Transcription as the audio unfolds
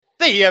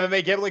The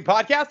MMA Gambling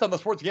Podcast on the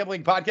Sports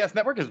Gambling Podcast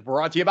Network is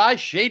brought to you by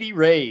Shady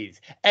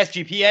Rays.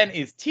 SGPN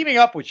is teaming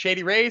up with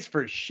Shady Rays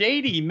for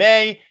Shady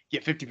May.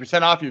 Get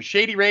 50% off your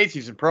Shady Rays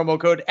using promo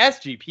code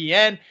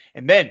SGPN.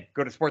 And then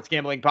go to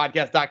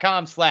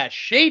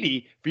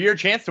sportsgamblingpodcast.com/shady for your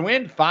chance to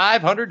win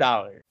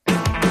 $500.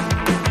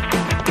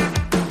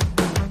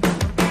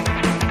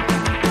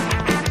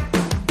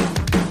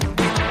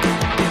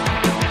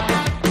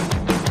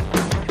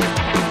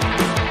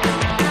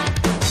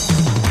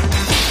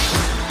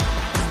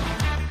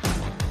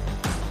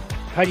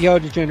 Howdy ho,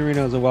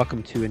 DeGenerinos, and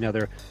welcome to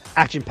another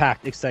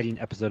action-packed, exciting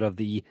episode of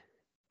the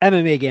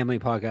MMA Gambling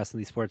Podcast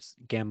and the Sports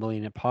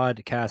Gambling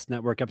Podcast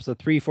Network, episode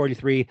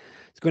 343.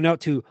 It's going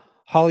out to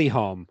Holly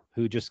Holm,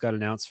 who just got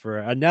announced for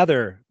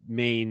another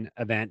main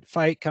event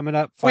fight coming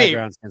up. Five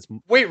rounds against.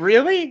 Wait,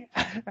 really?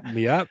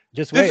 Yep.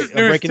 Just This wait. is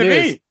news Breaking to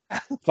news. me.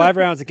 5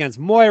 rounds against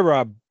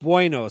Moira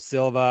Bueno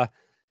Silva.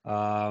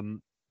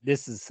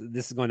 This is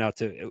going out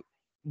to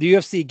the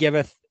UFC.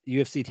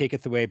 UFC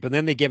taketh away, but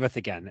then they giveth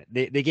again.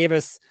 They gave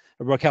us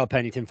a Raquel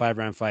Pennington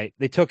 5-round fight.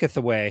 They took it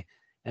away,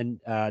 and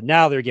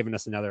now they're giving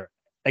us another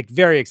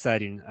very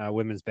exciting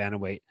women's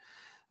bantamweight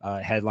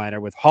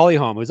headliner with Holly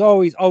Holm, who's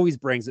always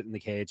brings it in the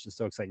cage. It's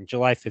so exciting.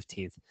 July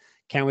 15th.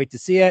 Can't wait to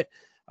see it.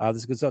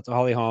 This goes out to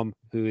Holly Holm,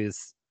 who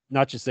is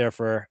not just there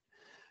for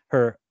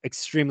her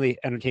extremely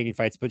entertaining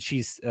fights, but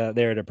she's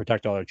there to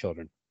protect all her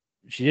children.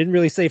 She didn't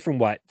really say from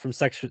what, from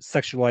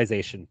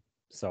sexualization.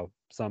 So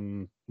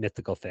some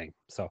mythical thing.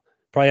 So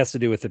probably has to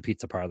do with the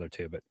pizza parlor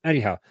too. But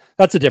anyhow,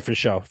 that's a different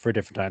show for a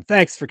different time.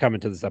 Thanks for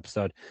coming to this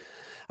episode.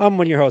 I'm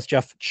one of your hosts,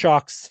 Jeff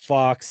Chalks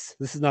Fox.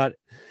 This is not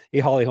a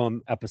Holly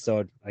Holm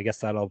episode. I guess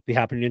that'll be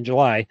happening in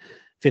July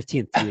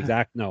 15th to be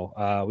exact.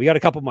 No, we got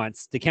a couple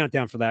months to count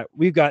down for that.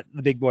 We've got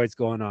the big boys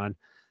going on.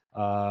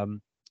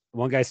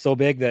 One guy's so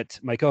big that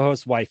my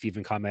co-host's wife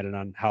even commented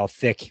on how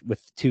thick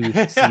with 2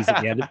 C's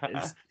at the end.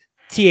 It's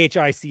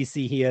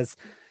THICC he is.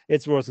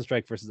 It's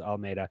Rosenstrike versus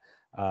Almeida.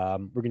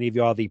 We're going to give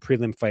you all the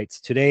prelim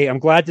fights today. I'm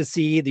glad to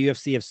see the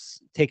UFC have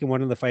taken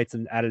one of the fights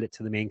and added it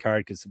to the main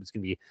card because it was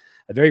going to be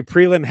a very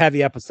prelim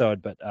heavy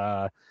episode, but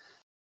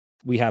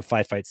we have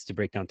 5 fights to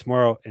break down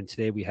tomorrow, and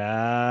today we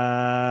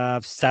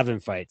have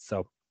 7 fights.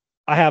 So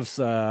I have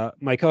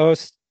my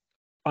co-host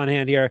on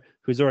hand here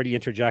who's already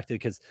interjected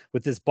because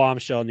with this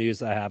bombshell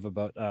news I have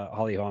about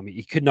Holly Holm,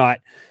 he could not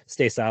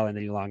stay silent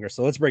any longer.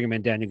 So let's bring him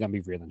in. Daniel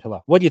Gumby Vreeland.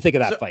 Hello. What do you think of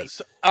that fight?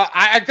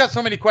 I've got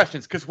so many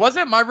questions because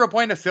wasn't Mayra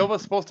Bueno Silva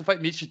supposed to fight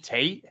Miesha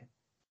Tate?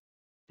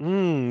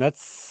 That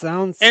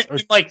sounds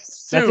like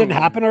soon. That didn't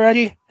happen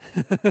already.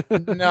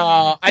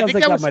 No, I think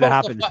like that might have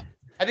happened.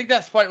 I think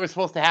that fight was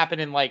supposed to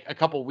happen in like a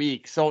couple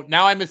weeks. So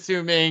now I'm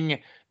assuming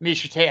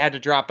Miesha Tate had to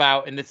drop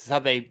out, and this is how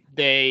they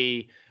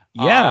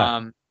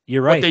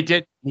you're right. What they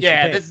did. Miesha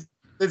yeah, Tate. this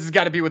has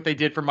got to be what they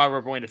did for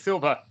Mayra Bueno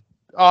Silva.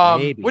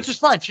 Maybe. Which is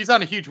fine. She's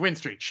on a huge win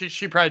streak.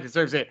 She probably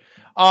deserves it.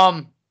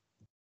 And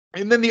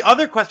then the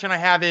other question I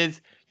have is,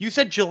 you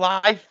said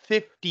July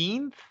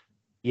 15th?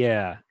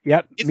 Yeah.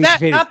 Yep. Is Miesha that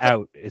Tate is not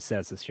out, it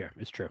says this year.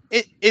 It's true.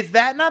 Is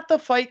that not the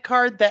fight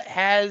card that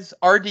has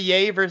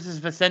RDA versus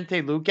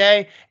Vicente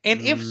Luque?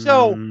 And if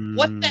so,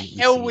 what the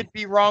hell would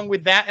be wrong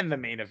with that in the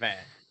main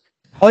event?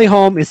 Holly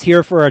Holm is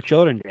here for our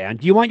children, Dan.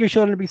 Do you want your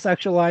children to be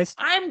sexualized?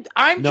 I'm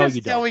No, just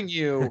you don't. telling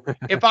you,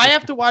 if I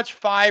have to watch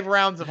 5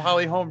 rounds of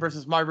Holly Holm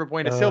versus Mayra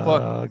Bueno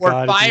Silva, or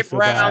God, 5 so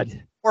rounds,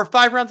 bad. or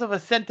 5 rounds of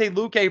Vicente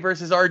Luque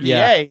versus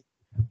RDA,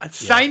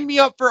 sign me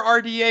up for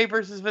RDA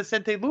versus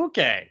Vicente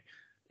Luque.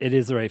 It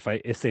is the right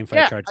fight. It's same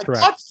fight card. I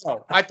Correct. thought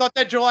so. I thought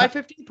that July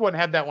 15th one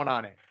had that one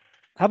on it.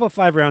 How about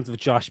 5 rounds of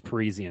Josh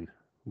Parisian?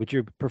 Would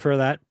you prefer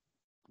that?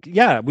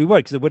 Yeah, we would,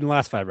 because it wouldn't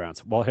last 5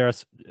 rounds. Walt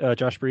Harris,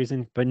 Josh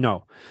Parisian, but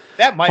no.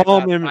 That might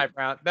last 5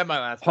 rounds. That might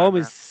last 5 Holm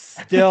rounds. is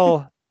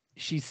still,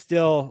 she's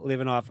still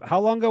living off. How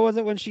long ago was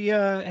it when she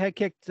had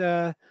kicked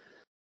Ronda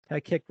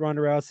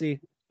Rousey?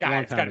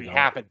 God, it's got to be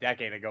half a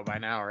decade ago by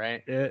now,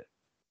 right?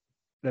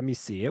 Let me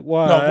see. It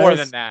was no more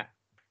than that.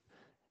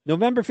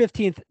 November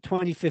 15th,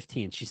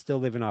 2015. She's still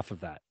living off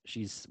of that.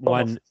 She's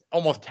won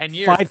almost 10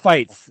 years. 5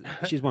 fights.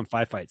 She's won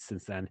 5 fights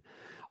since then.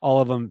 All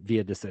of them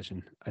via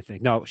decision, I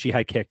think. No, she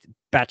had kicked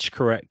Betch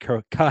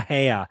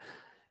Correia.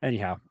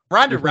 Anyhow,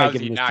 Ronda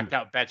Rousey knocked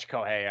out Betch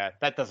Correia.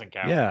 That doesn't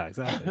count. Yeah,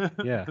 exactly.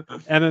 Yeah,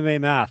 MMA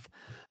math.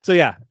 So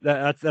yeah,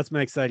 that's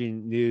my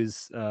exciting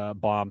news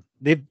bomb.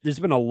 There's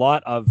been a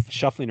lot of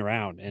shuffling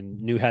around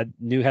and new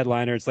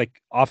headliners.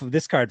 Like off of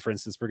this card, for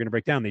instance, we're going to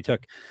break down. They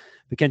took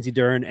Mackenzie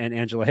Dern and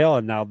Angela Hill,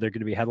 and now they're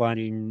going to be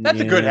headlining. That's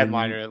a good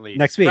headliner, at least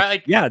next week. Right?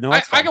 Like, yeah, no, I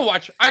can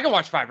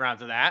watch 5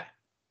 rounds of that.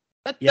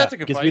 That's a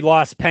good because fight. we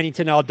lost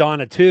Pennington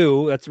Aldana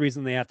too. That's the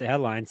reason they have to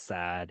headline.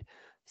 Sad.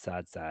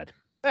 Yeah,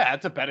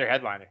 that's a better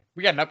headliner.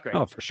 We got an upgrade.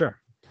 Oh, for sure.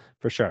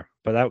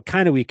 But that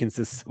kind of weakens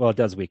this. Well, it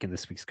does weaken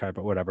this week's card,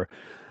 but whatever.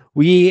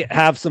 We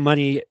have some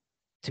money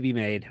to be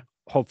made.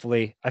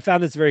 Hopefully, I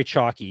found this very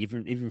chalky.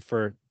 Even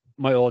for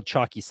my old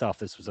chalky self,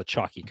 this was a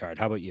chalky card.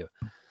 How about you?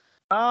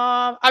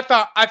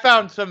 I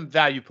found some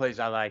value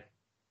plays I like.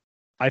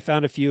 I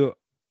found a few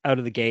out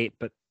of the gate,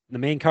 but the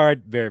main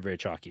card very, very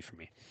chalky for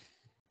me.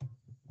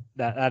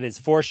 that is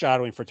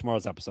foreshadowing for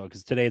tomorrow's episode,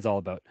 because today is all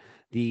about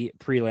the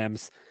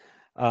prelims.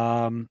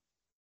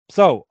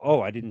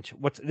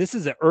 This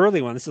is an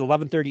early one. This is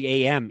 11:30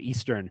 a.m.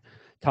 Eastern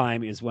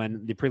time is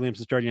when the prelims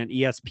are starting on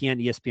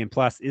ESPN, ESPN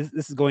Plus.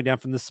 This is going down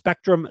from the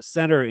Spectrum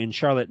Center in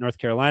Charlotte, North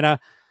Carolina.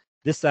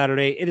 This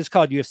Saturday, it is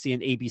called UFC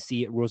and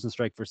ABC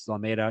Rosenstrike versus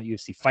Almeida,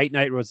 UFC Fight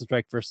Night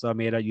Rosenstrike versus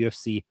Almeida,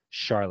 UFC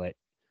Charlotte,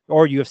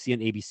 or UFC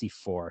and ABC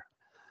 4.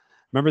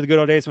 Remember the good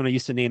old days when I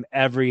used to name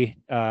every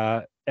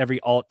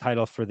alt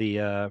title for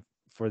the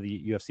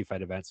UFC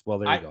fight events? Well,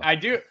 there you go. I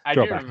do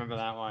remember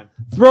that one.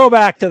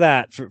 Throwback to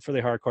that for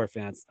the hardcore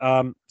fans.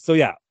 So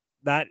yeah,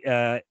 that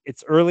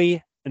it's an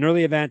early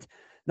event.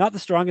 Not the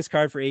strongest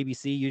card for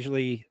ABC.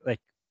 Usually,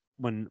 like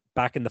when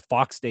back in the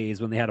Fox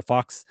days, when they had a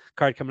Fox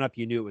card coming up,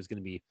 you knew it was going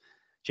to be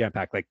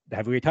jam-packed. Like the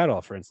heavyweight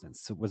title, for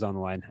instance, was on the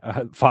line.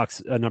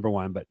 Fox number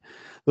one, but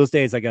those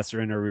days, I guess,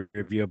 are in a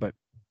review. But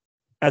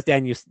as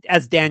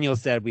Daniel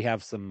said, we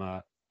have some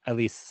at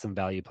least some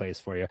value plays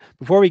for you.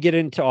 Before we get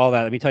into all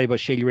that, let me tell you about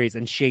Shady Rays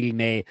and Shady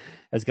May,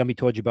 as Gumby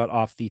told you about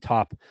off the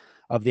top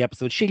of the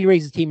episode. Shady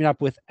Rays is teaming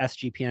up with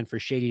SGPN for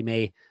Shady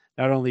May.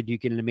 Not only do you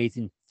get an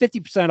amazing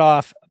 50%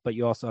 off, but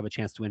you also have a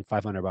chance to win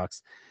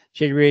 $500.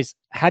 Shady Rays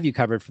have you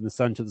covered from the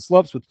sun to the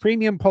slopes with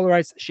premium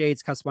polarized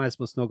shades,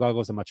 customizable snow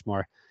goggles, and much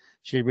more.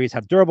 Shady Rays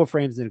have durable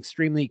frames and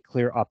extremely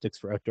clear optics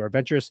for outdoor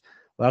adventures.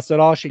 Well, that's not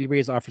all. Shady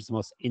Rays offers the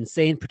most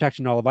insane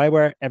protection in all of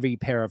eyewear. Every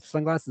pair of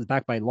sunglasses is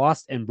backed by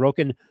lost and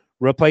broken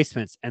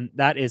replacements, and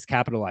that is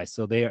capitalized,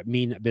 so they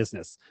mean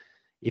business.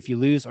 If you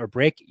lose or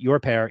break your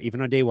pair,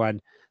 even on day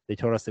one, they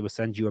told us they will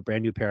send you a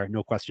brand new pair,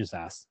 no questions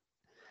asked.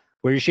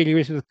 Wear your Shady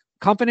Rays with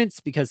confidence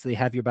because they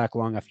have your back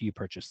long after you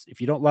purchase. If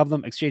you don't love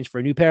them, exchange for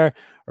a new pair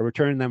or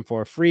return them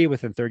for free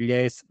within 30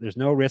 days. There's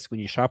no risk when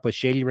you shop with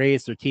Shady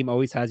Rays. Their team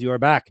always has your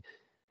back.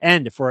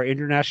 And for our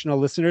international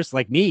listeners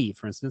like me,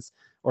 for instance,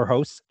 or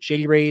hosts,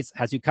 Shady Rays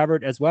has you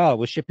covered as well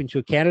with shipping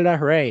to Canada,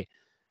 hooray,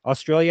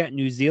 Australia,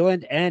 New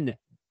Zealand, and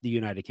the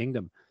United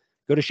Kingdom.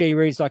 Go to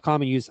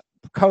shadyrays.com and use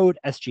code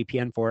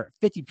SGPN for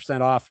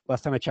 50% off.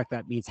 Last time I checked,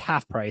 that means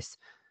half price.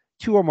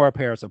 2 or more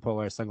pairs of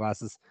polarized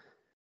sunglasses.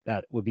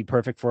 That would be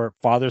perfect for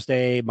Father's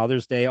Day,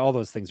 Mother's Day. All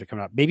those things are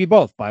coming up. Maybe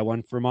both. Buy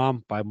one for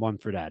mom, buy one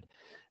for dad.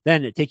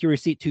 Then take your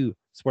receipt to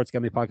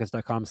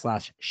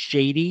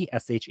sportsgamblingpodcast.com/shady,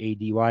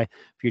 SHADY, for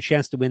your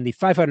chance to win the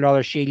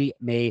 $500 Shady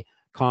May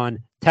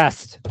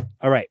contest.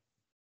 All right.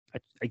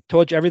 I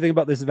told you everything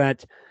about this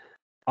event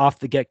off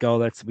the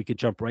get-go. We could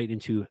jump right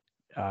into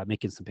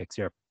making some picks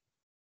here.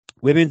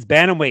 Women's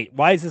bantamweight.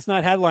 Why is this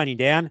not headlining,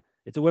 Dan?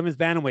 It's a women's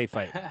bantamweight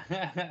fight.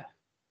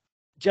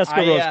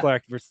 Jessica Rose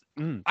Clark versus.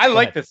 I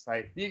like this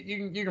fight.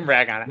 You can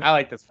brag on it. I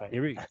like this fight.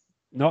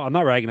 No, I'm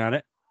not ragging on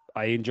it.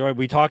 I enjoy.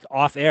 We talked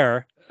off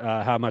air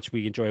how much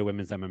we enjoy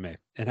women's MMA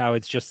and how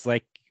it's just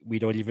like we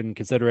don't even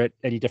consider it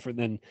any different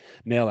than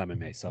male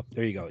MMA. So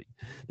there you go.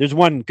 There's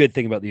one good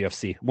thing about the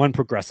UFC. One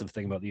progressive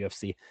thing about the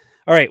UFC.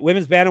 All right,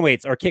 women's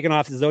bantamweights are kicking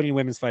off the Zodian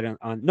women's fight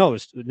no,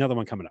 there's another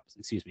one coming up.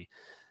 Excuse me.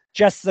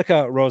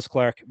 Jessica Rose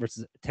Clark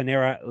versus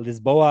Tanera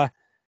Lisboa.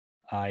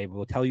 I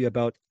will tell you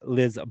about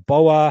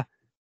Lisboa.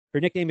 Her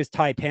nickname is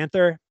Thai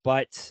Panther,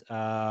 but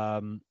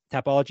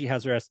Tapology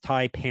has her as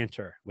Thai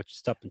Panther, which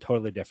is something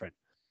totally different.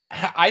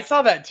 I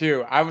saw that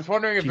too. I was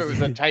wondering if it was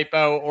a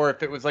typo or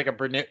if it was like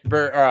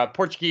a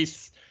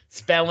Portuguese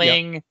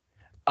spelling. Yep.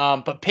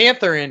 But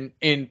Panther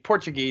in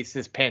Portuguese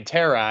is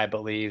Pantera, I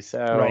believe.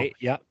 So right,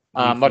 yeah.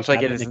 Much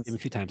like it is a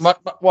few times.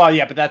 Well,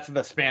 yeah, but that's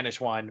the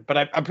Spanish one.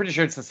 But I'm pretty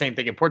sure it's the same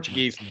thing in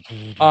Portuguese.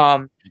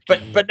 But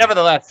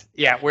nevertheless,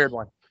 yeah, weird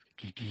one.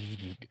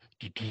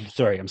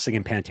 Sorry, I'm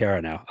singing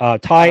Pantera now.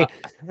 Thai.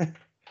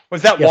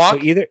 Was that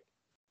walk? So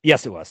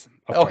yes, it was.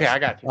 Okay, I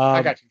got you.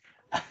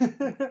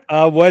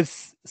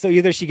 So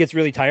either she gets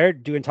really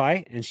tired doing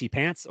Thai and she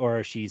pants,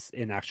 or she's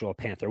in actual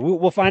Panther.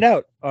 We'll find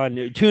out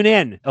on tune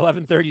in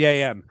 11:30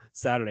 a.m.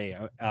 Saturday,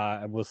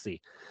 and we'll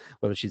see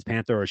whether she's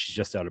Panther or she's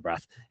just out of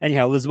breath.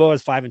 Anyhow, Lisboa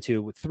is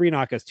 5-2 with 3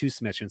 knockouts, 2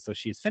 submissions, so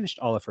she's finished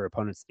all of her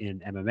opponents in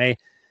MMA.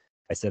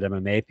 I said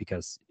MMA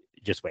because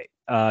just wait.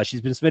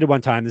 She's been submitted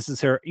 1 time. This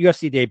is her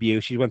UFC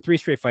debut. She won 3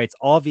 straight fights,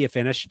 all via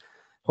finish.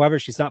 However,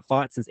 she's not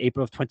fought since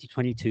April of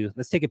 2022.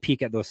 Let's take a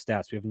peek at those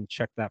stats. We haven't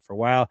checked that for a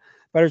while.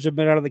 Fighters have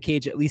been out of the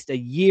cage at least a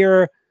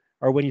year,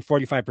 are winning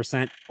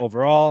 45%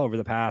 overall over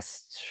the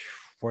past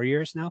 4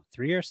 years now,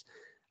 3 years.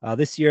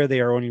 This year, they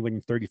are only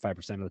winning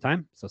 35% of the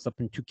time. So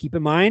something to keep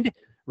in mind.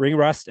 Ring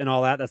rust and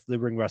all that. That's the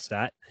ring rust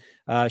stat.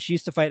 She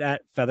used to fight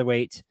at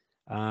featherweight.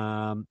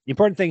 The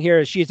important thing here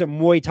is she's a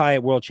Muay Thai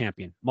world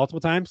champion multiple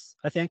times,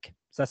 I think.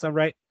 Does that sound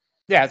right?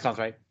 Yeah, that sounds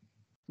right.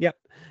 Yep.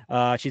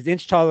 She's an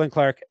inch taller than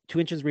Clark, 2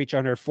 inches reach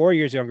on her, 4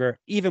 years younger,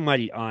 even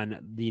money on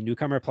the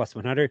newcomer plus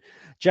 100.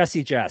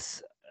 Jessica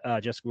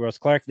Rose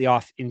Clark, the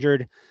off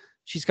injured.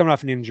 She's coming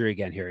off an injury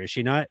again here, is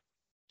she not?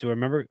 Do I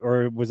remember?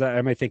 Or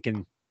am I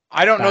thinking?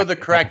 I don't know the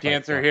correct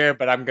answer here,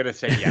 but I'm gonna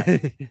say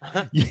yes.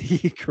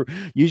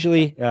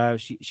 Usually,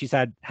 she's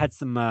had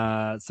some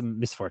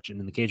misfortune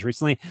in the cage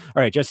recently.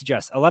 All right, Jess,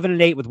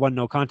 11-8 with 1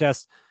 no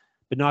contest,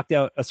 but knocked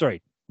out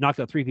 3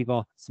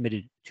 people,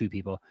 submitted 2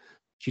 people.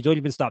 She's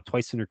only been stopped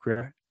twice in her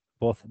career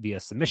both via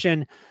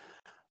submission.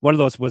 One of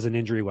those was an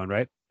injury one,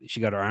 right? She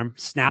got her arm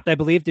snapped, I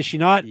believe. Did she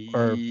not?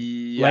 Or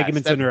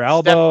ligaments in her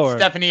elbow? Or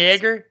Stephanie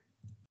Yeager?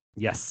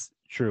 Yes,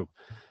 true.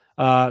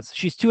 So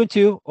she's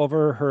 2-2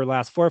 over her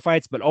last 4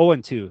 fights, but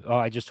 0-2. Oh,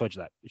 I just told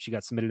you that. She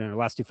got submitted in her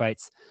last 2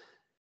 fights.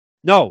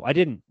 No, I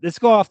didn't. Let's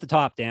go off the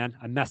top, Dan.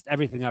 I messed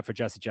everything up for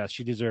Jessie Jess.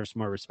 She deserves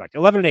more respect.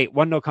 11-8,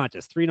 1 no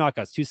contest, 3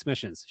 knockouts, 2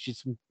 submissions.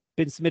 She's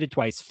been submitted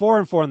twice,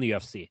 4-4 in the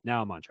UFC.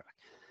 Now I'm on track.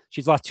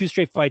 She's lost 2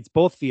 straight fights,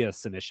 both via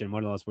submission.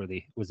 One of those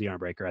was the arm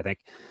breaker, I think.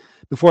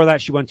 Before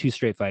that, she won 2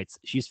 straight fights.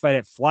 She used to fight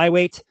at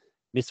flyweight,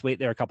 missed weight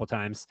there a couple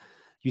times.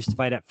 Used to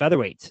fight at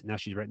featherweight. Now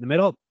she's right in the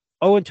middle.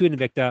 0-2 in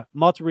Invicta.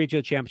 Multiple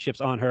regional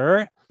championships on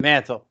her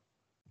mantle.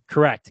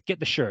 Correct. Get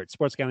the shirt.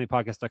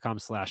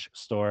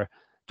 sportsgamblingpodcast.com/store.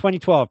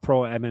 2012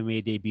 pro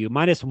MMA debut,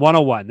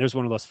 -101. There's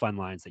one of those fun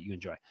lines that you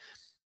enjoy.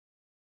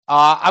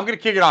 I'm going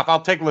to kick it off.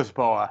 I'll take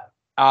Lisboa.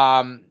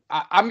 I'm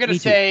going to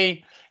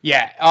say,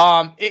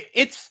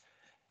 it's,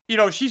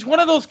 she's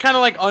one of those kind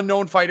of like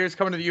unknown fighters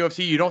coming to the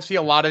UFC. You don't see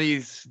a lot of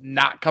these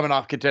not coming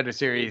off Contender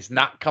Series,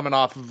 not coming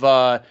off of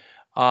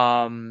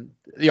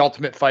the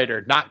Ultimate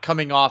Fighter, not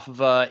coming off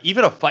of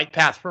even a Fight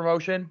Pass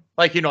promotion,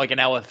 like an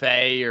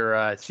LFA or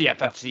a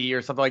CFFC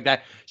or something like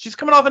that. She's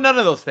coming off of none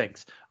of those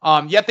things.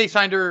 Yet they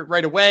signed her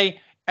right away,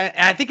 and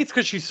I think it's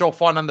because she's so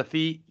fun on the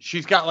feet.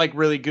 She's got like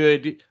really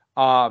good.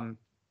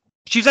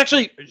 She's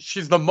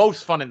the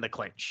most fun in the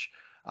clinch.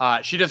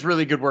 She does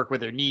really good work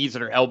with her knees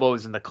and her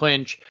elbows in the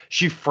clinch.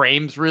 She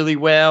frames really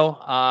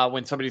well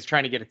when somebody's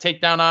trying to get a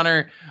takedown on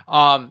her.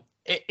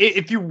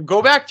 If you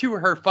go back to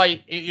her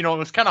fight, it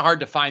was kind of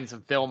hard to find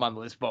some film on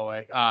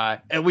Lisboa,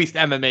 at least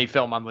MMA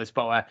film on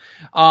Lisboa.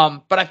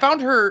 But I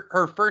found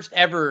her first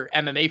ever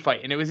MMA fight,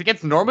 and it was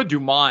against Norma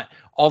Dumont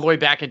all the way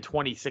back in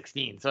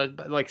 2016. So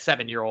like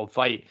 7-year-old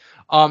fight.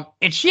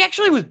 And she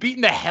actually was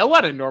beating the hell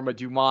out of Norma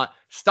Dumont,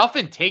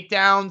 stuffing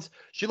takedowns.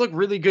 She looked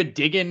really good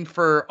digging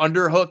for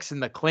underhooks in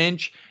the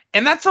clinch.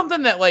 And that's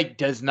something that like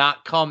does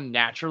not come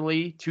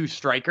naturally to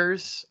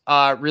strikers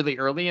really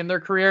early in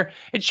their career.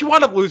 And she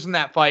wound up losing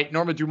that fight.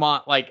 Norma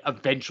Dumont like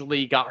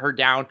eventually got her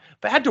down,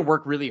 but had to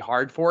work really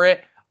hard for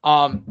it.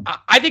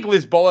 I think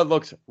Lisboa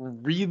looks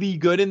really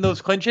good in those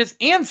clinches.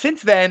 And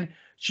since then,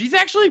 she's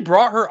actually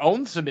brought her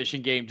own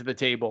submission game to the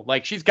table.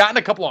 Like she's gotten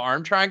a couple of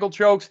arm triangle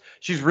chokes.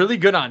 She's really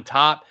good on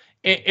top.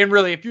 And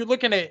really, if you're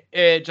looking at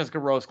Jessica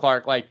Rose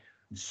Clark, like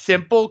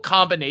simple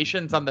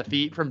combinations on the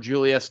feet from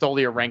Julia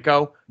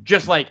Stoliarenko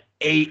just like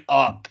ate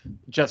up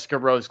Jessica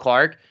Rose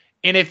Clark.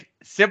 And if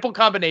simple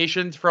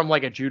combinations from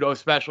like a judo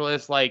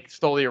specialist like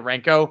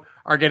Stoliarenko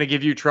are going to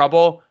give you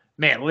trouble,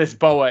 man,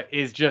 Lisboa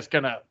is just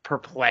going to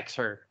perplex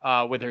her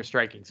with her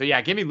striking. So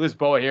yeah, give me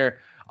Lisboa here.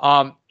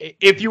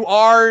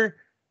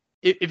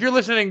 If you're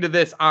listening to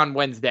this on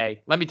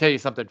Wednesday, let me tell you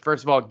something.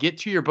 First of all, get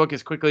to your book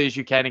as quickly as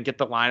you can and get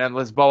the line on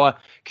Lisboa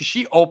because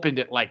she opened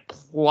at like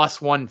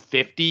plus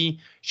 150.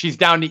 She's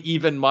down to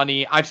even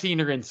money. I've seen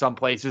her in some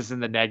places in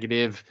the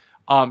negative.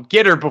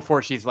 Get her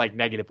before she's like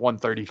negative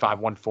 135,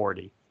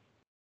 140.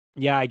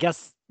 Yeah, I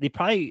guess the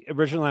probably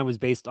original line was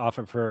based off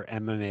of her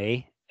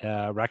MMA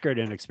record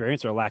and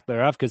experience or lack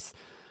thereof because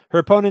her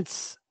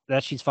opponents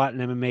that she's fought in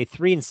MMA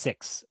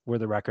 3-6 were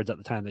the records at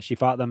the time that she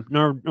fought them.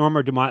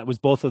 Norma Dumont was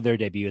both of their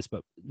debuts,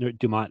 but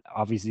Dumont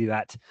obviously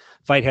that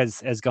fight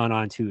has gone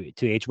on to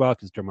age well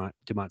because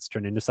Dumont's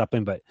turned into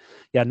something. But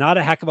yeah, not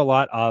a heck of a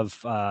lot of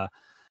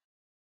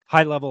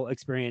high level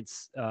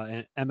experience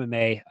in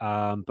MMA,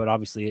 but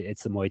obviously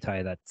it's the Muay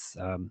Thai that's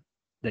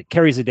that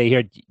carries the day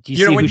here. Do you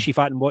see who she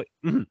fought in Muay?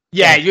 Mm-hmm.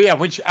 Yeah.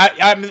 When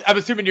I'm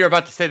assuming you're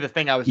about to say the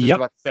thing I was just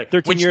about to say.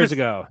 13 years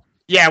ago.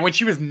 Yeah, when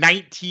she was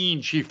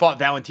 19, she fought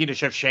Valentina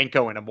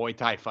Shevchenko in a Muay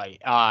Thai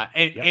fight. I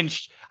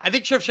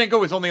think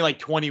Shevchenko was only like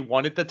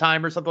 21 at the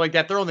time or something like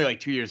that. They're only like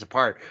 2 years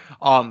apart.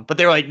 But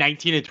they were like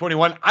 19 and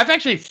 21. I've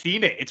actually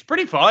seen it. It's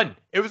pretty fun.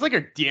 It was like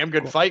a damn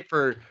good fight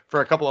for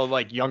a couple of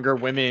like younger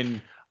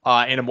women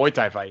in a Muay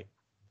Thai fight.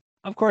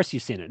 Of course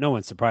you've seen it. No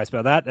one's surprised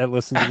by that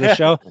listens to this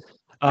show.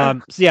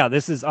 So yeah,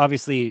 this is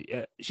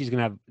obviously she's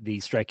gonna have the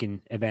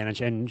striking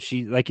advantage, and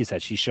she, like you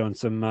said, she's shown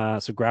some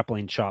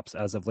grappling chops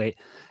as of late,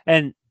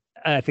 and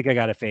I think I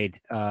got to fade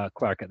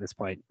Clark at this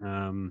point.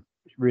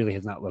 Really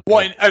has not looked well,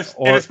 and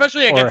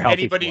especially against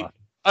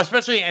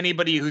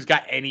anybody who's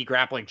got any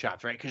grappling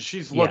chops, right? Because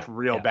she's looked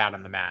real bad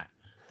on the mat.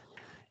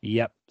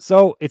 Yep.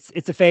 So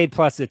it's a fade.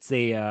 Plus, it's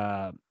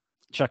a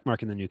check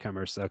mark in the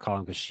newcomers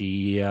column because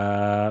she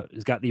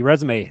has got the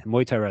resume,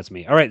 Muay Thai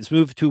resume. All right, let's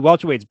move to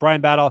welterweights. Brian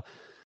Battle,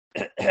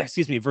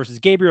 versus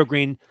Gabriel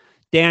Green.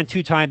 Dan,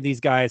 2-time these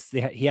guys.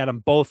 He had them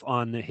both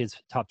on his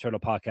Top Turtle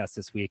podcast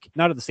this week.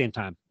 Not at the same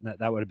time.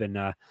 That would have been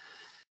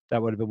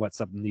what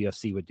something the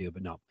UFC would do,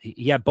 but no,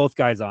 he had both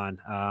guys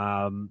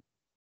on.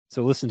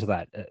 So listen to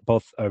that.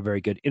 Both are very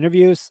good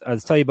interviews.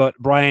 Let's tell you about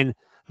Brian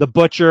the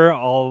Butcher.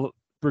 I'll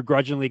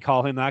begrudgingly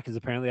call him that because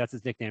apparently that's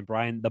his nickname.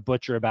 Brian the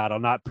Butcher Battle,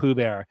 not Pooh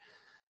Bear.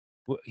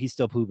 He's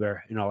still Pooh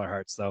Bear in all our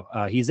hearts, though.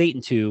 He's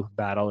 8-2.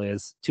 Battle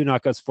is 2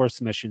 knockouts, 4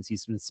 submissions.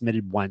 He's been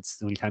submitted once.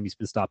 The only time he's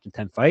been stopped in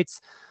 10 fights.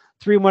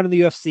 3-1 in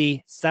the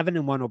UFC,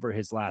 7-1 over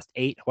his last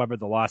 8. However,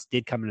 the loss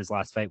did come in his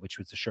last fight, which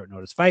was a short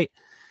notice fight.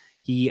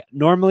 He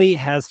normally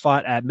has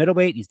fought at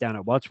middleweight. He's down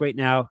at welterweight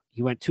now.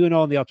 He went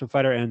 2-0 in the Ultimate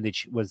Fighter and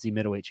was the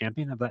middleweight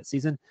champion of that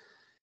season.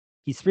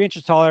 He's 3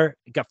 inches taller,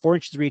 got 4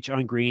 inches reach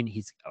on green.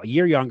 He's a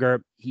year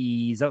younger.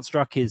 He's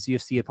outstruck his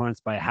UFC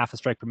opponents by half a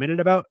strike per minute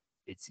about.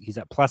 He's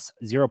at plus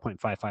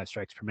 0.55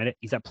 strikes per minute.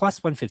 He's at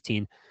plus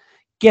 115.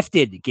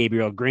 Gifted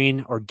Gabriel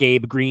Green or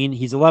Gabe Green.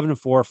 He's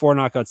 11-4, 4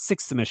 knockouts,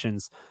 6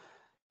 submissions.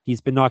 He's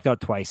been knocked out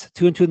twice.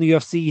 2-2 in the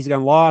UFC. He's got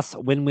a loss,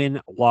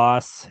 win-win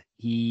loss.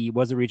 He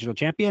was a regional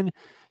champion.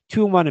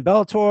 2-1 in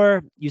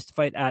Bellator. Used to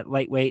fight at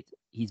lightweight.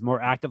 He's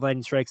more active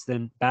landing strikes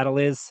than Battle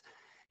is.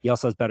 He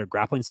also has better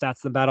grappling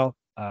stats than Battle.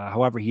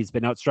 However, he's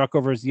been outstruck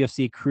over his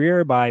UFC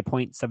career by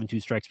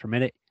 0.72 strikes per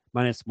minute,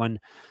 minus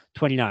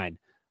 129.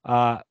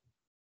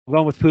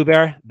 Going with Pooh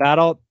Bear,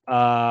 Battle.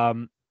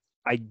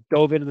 I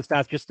dove into the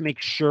stats just to make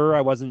sure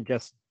I wasn't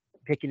just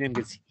picking him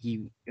because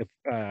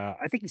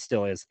I think he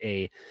still is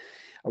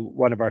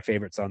one of our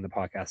favorites on the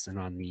podcast and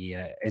on the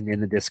and in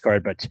the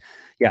Discord. But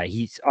yeah,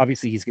 he's going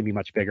to be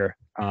much bigger.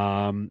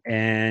 And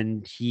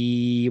when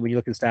you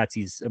look at the stats,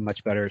 he's a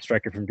much better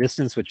striker from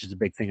distance, which is a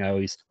big thing I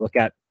always look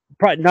at.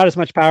 Probably not as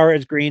much power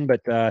as Green,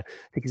 but I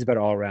think he's a better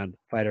all-around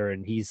fighter,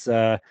 and he's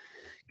going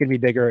to be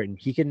bigger. And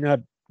he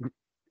can.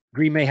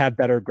 Green may have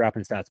better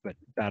grappling stats, but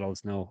Battle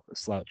is no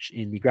slouch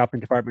in the grappling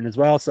department as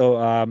well. So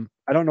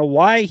I don't know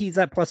why he's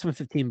at plus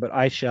 115, but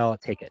I shall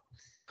take it.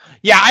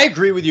 Yeah, I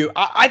agree with you.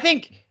 I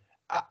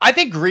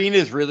think Green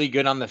is really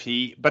good on the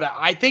feet, but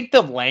I think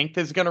the length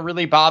is going to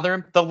really bother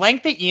him. The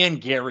length of Ian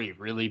Gary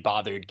really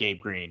bothered Gabe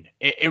Green.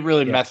 It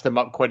really messed him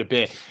up quite a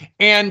bit.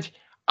 And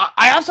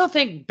I also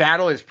think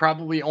Battle is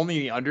probably only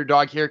the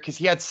underdog here because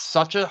he had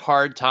such a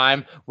hard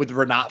time with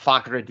Renat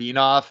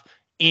Fakhretdinov.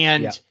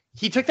 And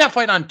he took that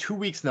fight on 2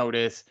 weeks'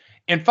 notice.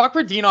 And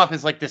Fakhretdinov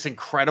is like this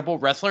incredible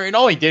wrestler. And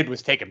all he did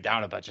was take him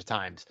down a bunch of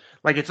times.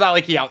 Like, it's not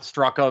like he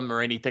outstruck him or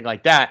anything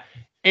like that.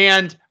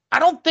 And I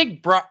don't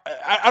think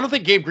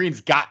Gabe Green's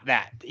got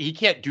that. He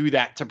can't do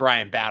that to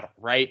Brian Battle,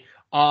 right?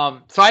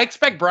 So I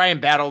expect Brian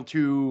Battle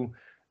to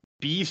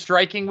be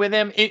striking with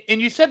him.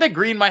 And you said that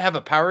Green might have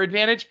a power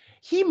advantage.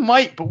 He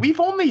might, but we've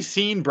only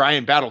seen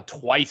Brian Battle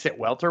twice at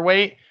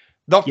welterweight.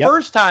 The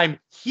first time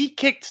he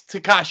kicked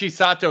Takashi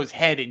Sato's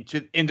head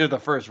into the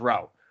first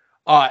row.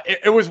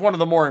 It was one of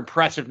the more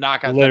impressive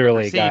knockouts.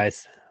 Literally,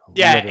 guys.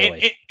 Yeah,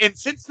 and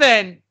since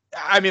then,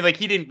 I mean, like,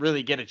 he didn't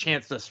really get a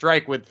chance to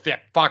strike with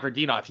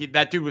Fakhretdinov.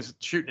 That dude was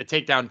shooting a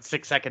takedown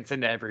 6 seconds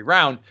into every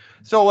round.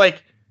 So,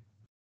 like,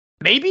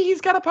 maybe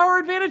he's got a power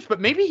advantage,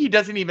 but maybe he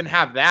doesn't even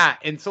have that.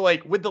 And so,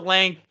 like, with the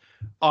length,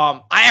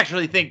 I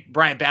actually think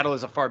Brian Battle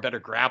is a far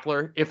better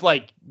grappler. If,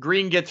 like,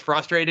 Green gets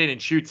frustrated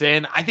and shoots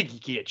in, I think he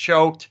can get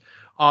choked.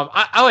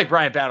 I like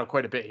Brian Battle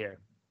quite a bit here.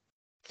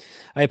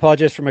 I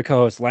apologize for my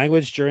co-host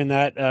language during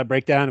that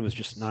breakdown. It was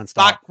just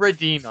nonstop.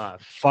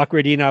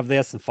 Fakhretdinov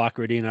this and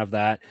Fakhretdinov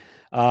that.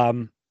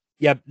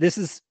 This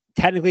is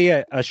technically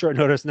a short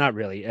notice. Not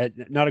really.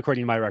 Not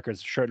according to my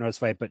records, short notice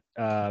fight, but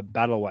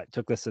Battle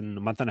took this in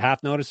a month and a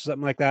half notice or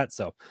something like that.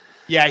 So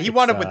yeah, he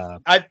won it with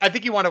I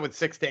think he won it with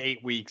 6 to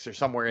 8 weeks or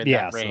somewhere in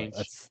that range.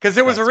 Because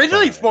it was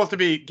originally supposed to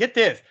be, get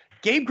this,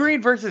 Gabe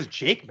Green versus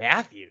Jake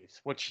Matthews,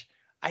 which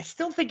I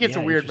still think it's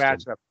a weird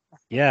matchup.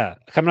 Yeah,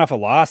 coming off a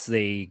loss,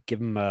 they give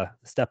him a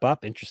step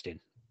up. Interesting,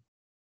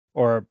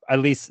 or at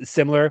least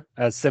similar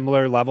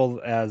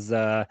level as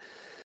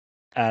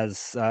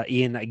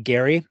Ian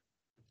Gary.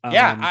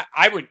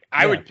 I would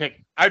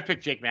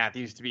pick Jake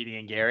Matthews to beat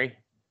Ian Gary.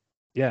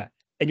 Yeah,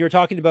 and you're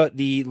talking about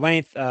the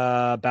length.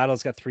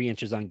 Battle's got 3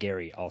 inches on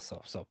Gary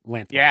also, so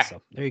length. Yeah,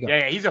 so there you go.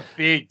 Yeah, he's a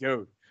big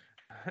dude.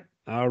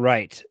 All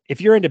right. If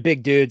you're into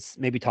big dudes,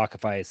 maybe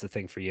Talkify is the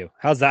thing for you.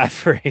 How's that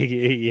for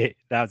you?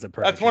 That's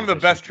one of the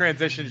best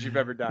transitions you've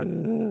ever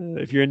done.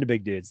 If you're into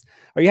big dudes.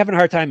 Are you having a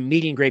hard time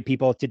meeting great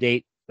people to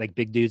date, like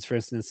big dudes, for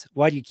instance?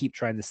 Why do you keep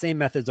trying the same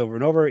methods over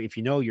and over if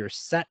you know you're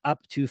set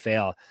up to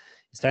fail?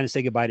 It's time to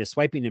say goodbye to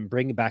swiping and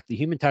bring back the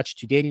human touch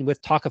to dating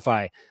with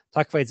Talkify.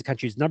 Talkify is the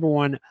country's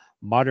 #1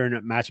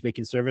 modern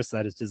matchmaking service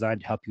that is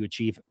designed to help you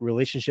achieve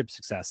relationship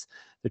success.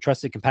 The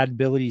trusted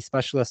compatibility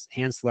specialists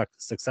hand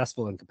select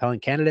successful and compelling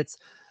candidates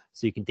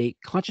so you can date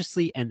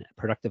consciously and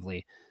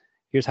productively.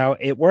 Here's how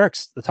it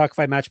works. The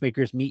Talkify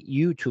matchmakers meet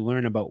you to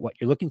learn about what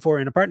you're looking for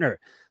in a partner.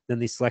 Then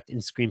they select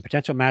and screen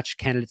potential match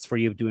candidates for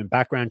you, doing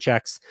background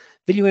checks,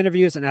 video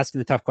interviews, and asking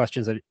the tough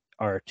questions that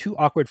are too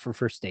awkward for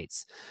first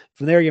dates.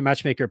 From there, your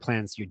matchmaker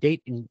plans your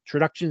date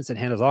introductions and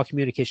handles all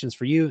communications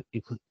for you.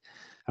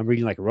 I'm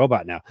reading like a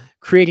robot now.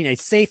 Creating a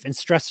safe and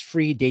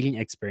stress-free dating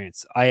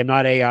experience. I am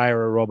not AI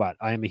or a robot.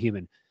 I am a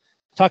human.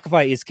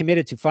 Talkify is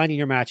committed to finding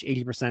your match.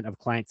 80% of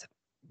clients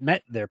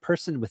met their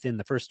person within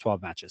the first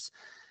 12 matches.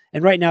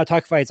 And right now,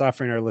 Talkify is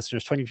offering our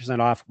listeners 20%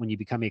 off when you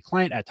become a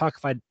client at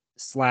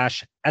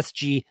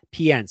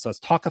Talkify.com/SGPN. So it's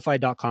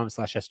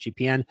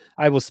Talkify.com/SGPN.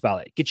 I will spell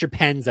it. Get your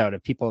pens out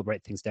if people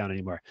write things down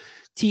anymore.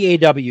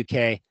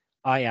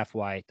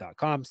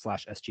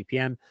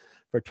 TAWKIFY.com/SGPN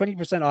for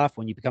 20% off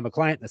when you become a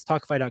client. That's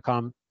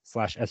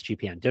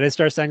talkify.com/SGPN. Did I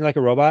start sounding like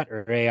a robot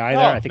or AI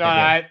there? No, I think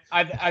I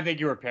did. I think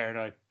you were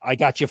paranoid. I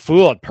got you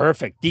fooled.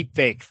 Perfect. Deep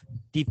fake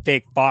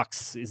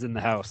Fox is in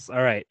the house.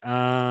 All right.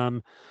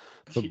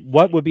 So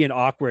what would be an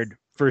awkward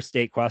first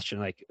date question?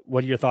 Like,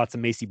 what are your thoughts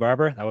on Macy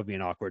Barber? That would be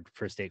an awkward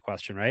first date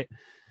question, right?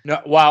 No,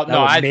 well, That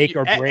no, would make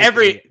or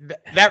break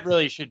that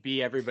really should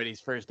be everybody's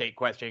first date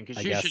question,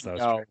 because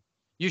so.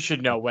 You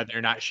should know whether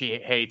or not she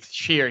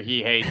or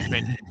he hates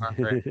Macy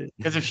Barber.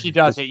 Because if she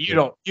does it, you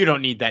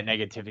don't need that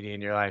negativity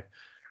in your life.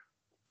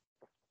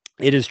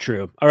 It is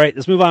true. All right,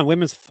 let's move on.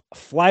 Women's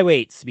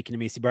flyweight. Speaking of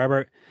Macy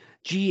Barber,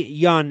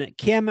 Ji Yeon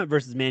Kim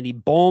versus Mandy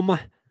Bohm.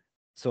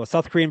 So a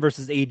South Korean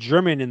versus a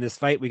German in this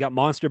fight. We got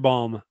Monster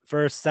Bohm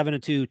first,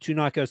 7-2, 2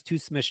 knockouts, 2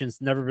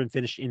 submissions, never been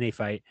finished in a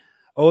fight.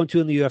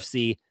 0-2 in the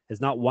UFC,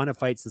 has not won a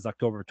fight since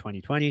October of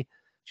 2020.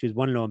 She was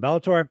 1-0 in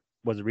Bellator,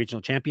 was a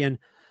regional champion.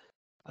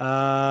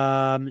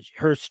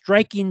 Her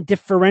striking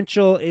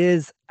differential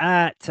is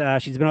at,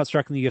 she's been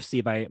outstruck in the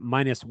UFC by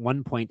minus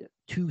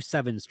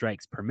 1.27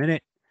 strikes per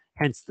minute,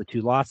 hence the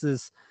 2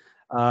 losses.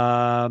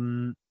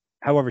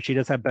 However, she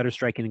does have better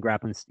striking and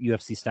grappling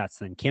UFC stats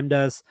than Kim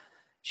does.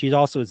 She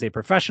also is a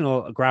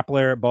professional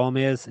grappler, Bohm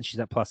is, and she's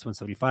at plus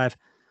 175.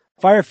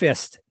 Fire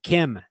Fist,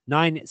 Kim,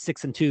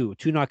 9-6-2,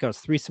 2 knockouts,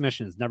 3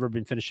 submissions, never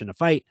been finished in a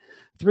fight.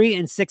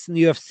 3-6 in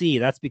the UFC.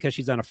 That's because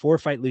she's on a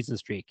 4-fight losing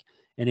streak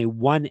and a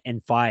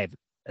 1-5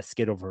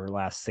 skid over her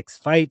last 6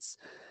 fights.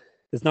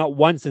 There's not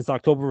one since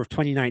October of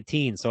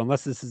 2019. So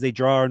unless this is a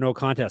draw or no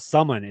contest,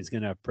 someone is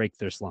going to break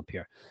their slump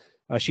here.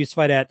 She used to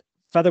fight at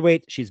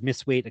featherweight. She's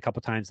missed weight a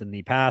couple times in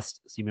the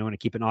past, so you may want to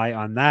keep an eye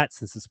on that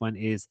since this one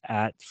is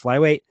at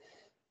flyweight.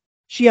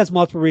 She has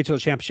multiple regional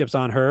championships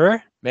on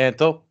her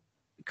mantle.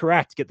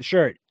 Correct. Get the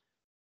shirt.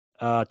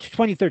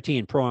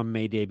 2013 Pro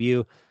MMA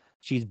debut.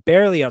 She's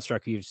barely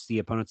outstruck UFC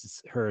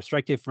opponents. Her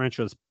strike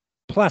differential is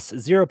plus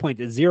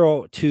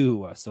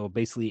 0.02, so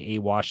basically a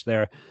wash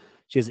there.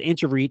 She has an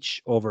inch of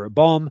reach over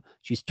Bohm.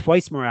 She's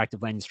twice more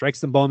active landing strikes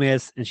than Bohm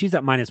is, and she's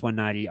at minus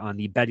 190 on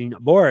the betting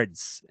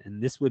boards.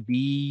 And this would be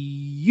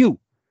you.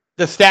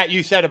 The stat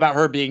you said about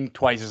her being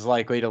twice as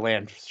likely to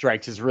land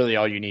strikes is really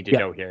all you need to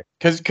know here.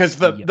 Because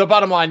the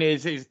bottom line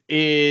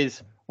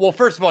is well,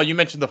 first of all, you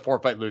mentioned the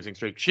 4-fight losing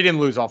streak. She didn't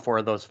lose all 4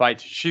 of those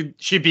fights.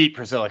 She beat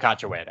Priscilla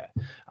Cachoeira.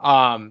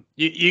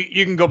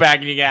 You can go back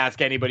and you can ask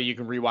anybody. You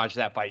can rewatch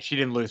that fight. She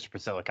didn't lose to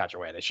Priscilla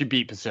Cachoeira. She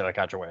beat Priscilla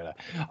Cachoeira.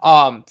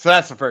 So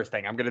that's the first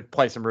thing. I'm going to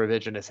play some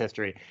revisionist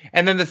history.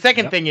 And then the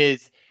second thing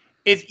is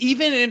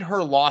even in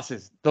her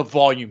losses, the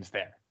volume's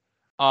there.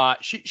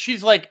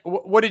 She's like,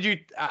 what did you?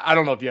 I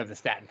don't know if you have the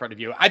stat in front of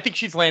you. I think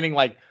she's landing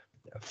like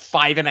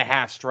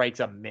 5.5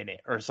 strikes a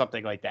minute or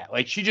something like that.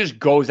 Like she just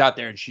goes out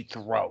there and she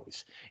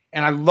throws,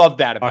 and I love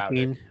that about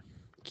her.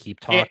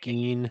 Keep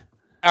talking.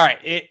 All right,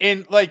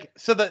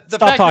 so the stop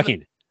fact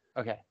talking.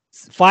 Okay.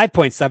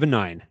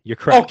 5.79. You're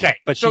correct. Okay,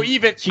 but so she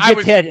gets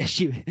hit.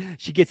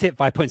 She gets hit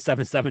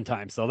 5.77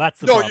 times. So that's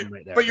the problem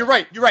right there. But you're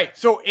right. You're right.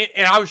 So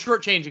and I was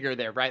shortchanging her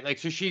there, right? Like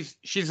so she's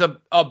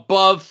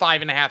above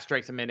 5.5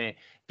 strikes a minute.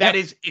 That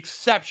is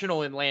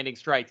exceptional in landing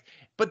strikes.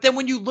 But then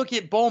when you look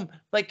at Bohm,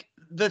 like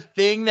the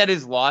thing that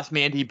has lost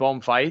Mandy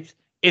Bohm fights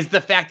is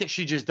the fact that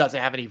she just doesn't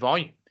have any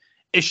volume.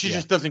 She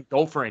just doesn't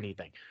go for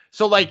anything.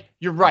 So like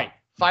you're right.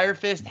 Fire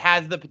Fist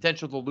has the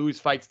potential to lose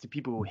fights to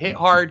people who hit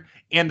hard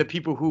and the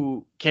people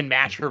who can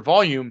match her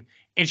volume.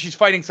 And she's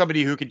fighting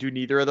somebody who can do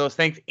neither of those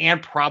things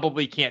and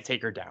probably can't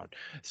take her down.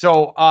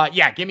 So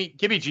give me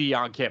Ji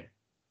Yeon Kim.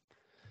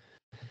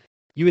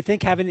 You would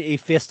think having a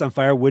fist on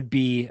fire would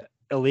be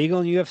illegal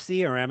in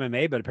UFC or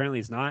MMA, but apparently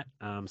it's not.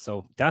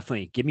 So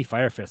definitely give me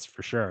Fire Fist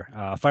for sure.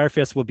 Fire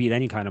Fist will beat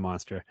any kind of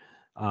monster.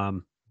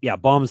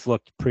 Bombs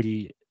looked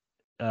pretty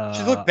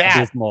she looked bad.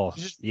 Abysmal.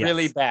 She's just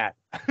really bad.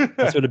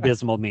 That's what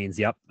abysmal means.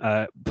 Yep.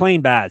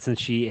 Plain bad since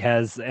she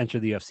has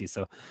entered the UFC.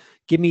 So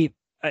give me,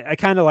 I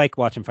kind of like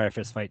watching Fire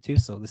Fist fight too.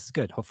 So this is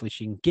good. Hopefully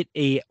she can get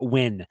a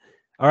win.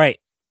 All right.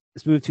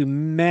 Let's move to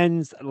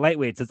men's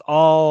lightweights.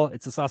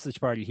 It's a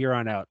sausage party here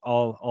on out.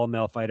 All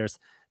male fighters.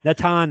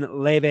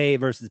 Natan Leve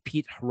versus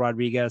Pete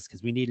Rodriguez,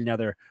 because we need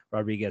another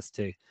Rodriguez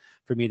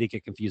for me to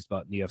get confused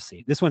about in the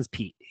UFC. This one's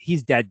Pete.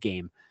 He's dead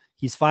game.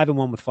 He's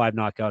 5-1 with 5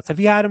 knockouts. Have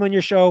you had him on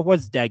your show?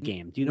 What's dead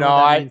game? Do you know?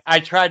 No, I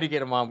tried to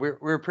get him on. We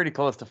were pretty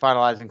close to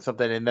finalizing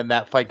something, and then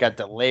that fight got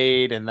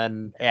delayed, and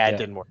then it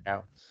didn't work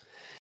out.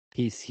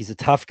 He's a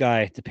tough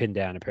guy to pin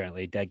down.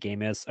 Apparently, dead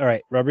game is. All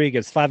right,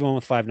 Rodriguez 5-1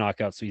 with 5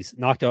 knockouts. So he's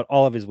knocked out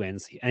all of his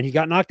wins, and he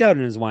got knocked out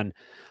in his one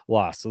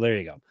loss. So there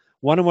you go.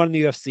 1-1 in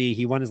the UFC.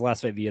 He won his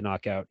last fight via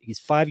knockout. He's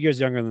 5 years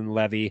younger than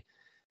Levy.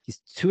 He's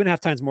 2.5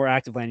 times more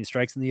active landing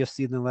strikes in the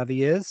UFC than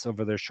Levy is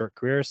over their short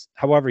careers.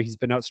 However, he's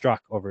been outstruck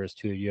over his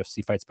 2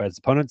 UFC fights by his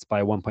opponents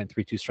by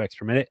 1.32 strikes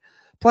per minute,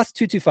 plus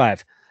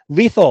 225.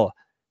 Lethal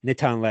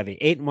Natan Levy,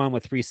 8-1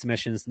 with 3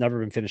 submissions, never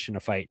been finished in a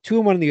fight.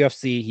 2-1 in the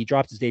UFC. He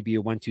dropped his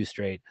debut 1-2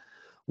 straight.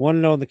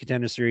 1-0 in the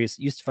Contender Series.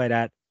 Used to fight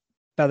at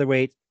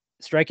featherweight.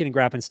 Striking and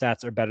grappling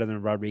stats are better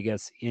than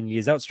Rodriguez, and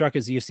he's outstruck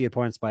his UFC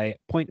opponents by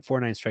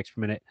 0.49 strikes per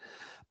minute,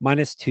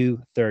 minus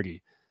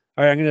 230.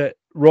 All right, I'm going to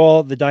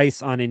roll the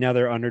dice on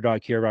another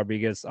underdog here,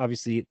 Rodriguez.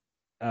 Obviously,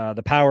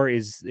 the power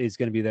is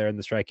going to be there in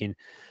the striking.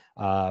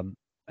 I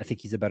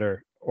think he's a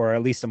better, or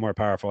at least a more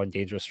powerful and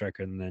dangerous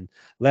striker than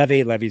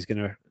Levy. Levy's going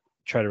to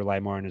try to rely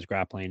more on his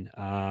grappling.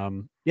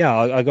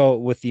 I'll go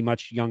with the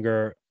much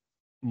younger,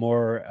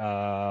 more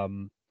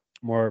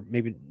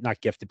maybe not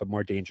gifted, but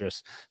more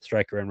dangerous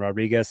striker in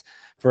Rodriguez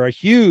for a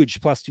huge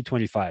plus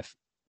 225.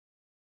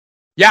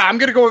 Yeah, I'm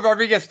going to go with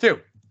Rodriguez too.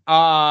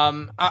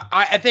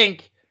 I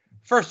think,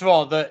 first of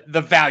all,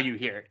 the value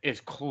here is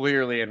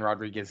clearly in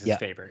Rodriguez's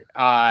favor.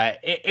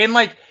 And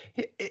like,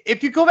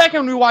 if you go back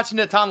and rewatch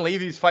Natan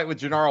Levy's fight with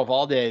Genaro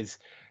Valdez,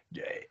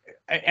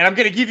 and I'm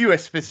going to give you a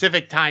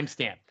specific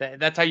timestamp.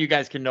 That's how you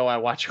guys can know I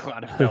watch a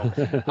lot of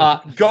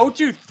film. Go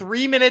to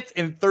 3 minutes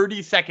and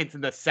 30 seconds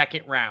in the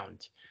second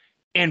round.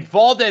 And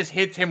Valdez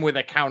hits him with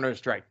a counter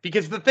strike.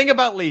 Because the thing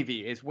about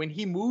Levy is when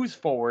he moves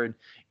forward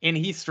and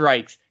he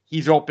strikes,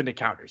 he's open to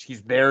counters.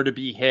 He's there to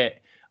be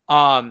hit.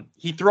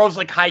 He throws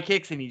like high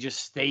kicks and he just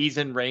stays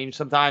in range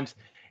sometimes.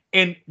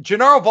 And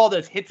Genaro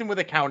Valdez hits him with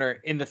a counter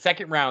in the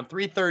second round,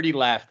 3:30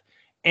 left,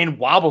 and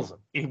wobbles him.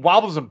 He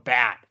wobbles him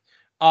bad.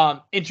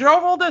 And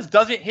Genaro Valdez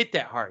doesn't hit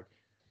that hard.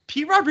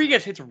 Pete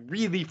Rodriguez hits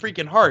really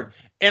freaking hard.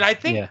 And I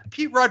think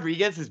Pete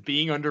Rodriguez is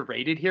being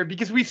underrated here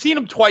because we've seen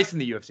him twice in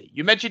the UFC.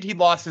 You mentioned he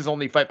lost his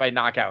only fight by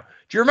knockout.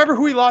 Do you remember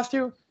who he lost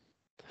to?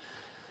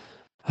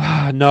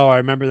 No, I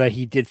remember that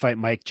he did fight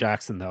Mike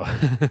Jackson, though.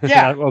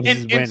 Yeah,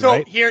 so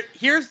right?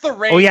 Here's the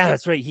range. Oh, yeah,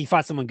 that's right. He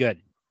fought someone good.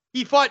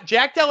 He fought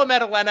Jack Della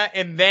Maddalena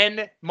and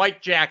then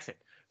Mike Jackson.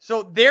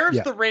 So there's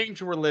the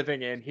range we're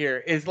living in here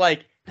is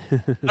like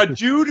a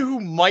dude who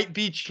might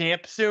be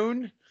champ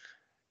soon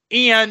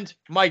and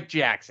Mike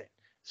Jackson.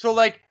 So,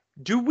 like,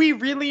 do we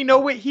really know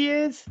what he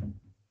is?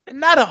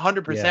 Not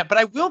 100%, but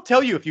I will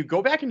tell you, if you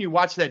go back and you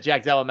watch that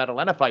Jack Della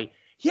Maddalena fight,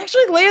 he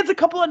actually lands a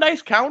couple of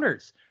nice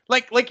counters.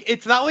 Like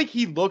it's not like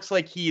he looks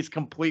like he is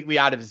completely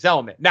out of his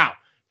element. Now,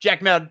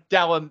 Jack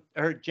Della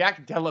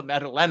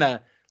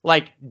Maddalena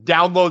like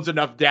downloads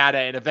enough data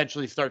and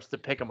eventually starts to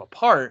pick him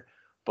apart.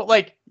 But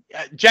like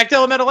Jack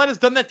Della Maddalena's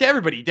done that to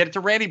everybody. He did it to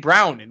Randy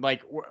Brown. And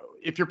like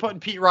if you're putting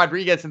Pete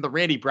Rodriguez in the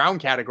Randy Brown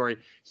category,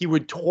 he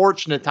would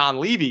torch Natan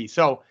Levy.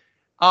 So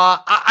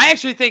I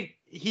actually think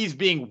he's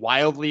being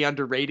wildly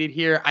underrated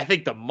here. I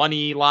think the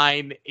money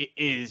line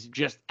is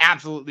just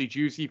absolutely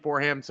juicy for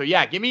him. So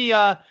yeah, give me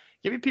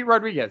Pete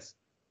Rodriguez.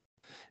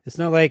 It's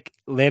not like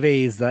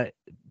Levy's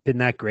been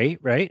that great,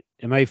 right?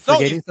 Am I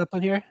forgetting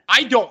something here?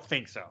 I don't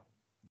think so.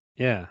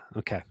 Yeah.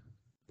 Okay.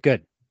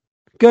 Good.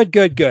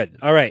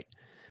 All right.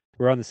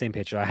 We're on the same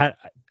page.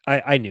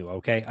 I knew.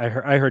 Okay. I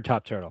heard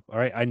Top Turtle. All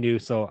right. I knew.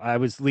 So I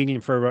was leaning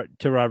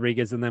to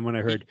Rodriguez, and then when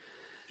I heard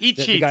he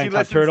cheats, he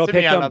listens to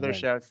me on other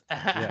shows.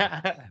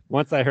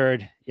 Once I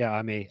heard,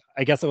 I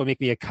guess it would make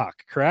me a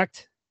cock.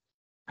 Correct?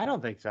 I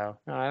don't think so.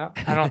 No,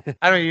 I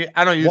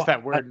don't use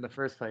that word in the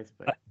first place.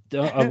 But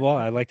well,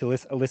 I like to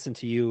listen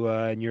to you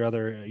and your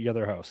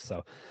other hosts. So,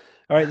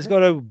 all right, let's go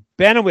to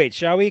bantamweight,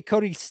 shall we?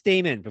 Cody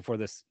Stamann, before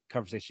this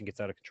conversation gets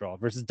out of control,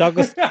 versus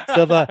Douglas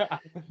Silva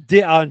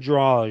de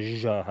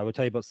Andrade. I will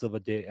tell you about Silva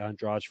de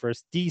Andrade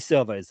first. D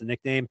Silva is the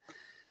nickname.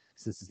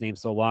 Since his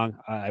name's so long,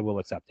 I will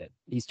accept it.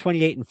 He's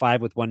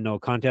 28-5 with 1 no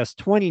contest,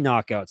 20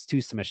 knockouts,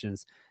 2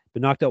 submissions.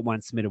 Been knocked out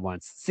once, submitted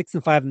once.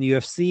 6-5 in the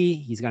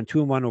UFC. He's gone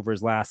 2-1 over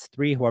his last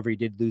 3. However, he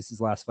did lose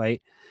his last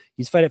fight.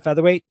 He's fight at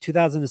featherweight,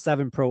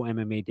 2007 pro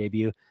MMA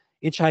debut.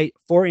 Inch height,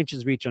 4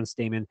 inches reach on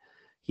Stamann.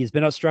 He's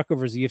been outstruck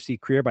over his UFC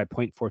career by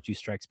 0.42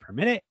 strikes per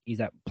minute. He's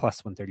at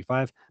plus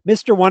 135.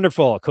 Mr.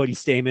 Wonderful, Cody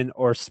Stamann,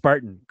 or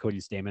Spartan Cody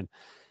Stamann.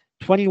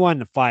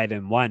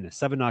 21-5-1,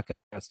 7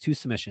 knockouts, 2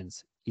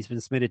 submissions. He's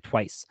been submitted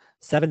twice.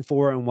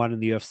 7-4-1 in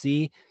the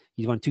UFC.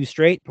 He's won 2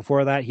 straight.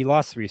 Before that, he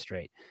lost 3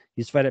 straight.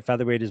 He's fight at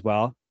featherweight as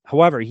well.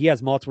 However, he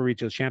has multiple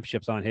regional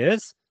championships on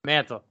his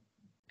mantle.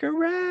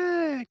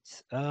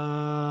 Correct.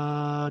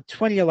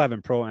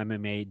 2011 pro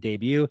MMA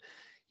debut.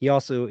 He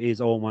also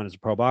is 0-1 as a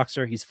pro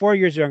boxer. He's 4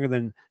 years younger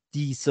than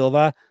D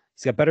Silva.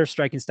 He's got better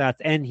striking stats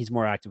and he's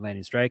more active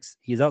landing strikes.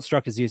 He's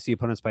outstruck his UFC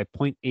opponents by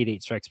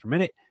 0.88 strikes per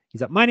minute.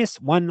 He's at minus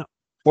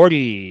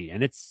 140,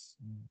 and it's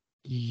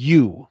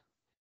you.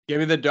 Give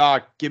me the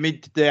dog. Give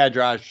me the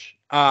Andrade.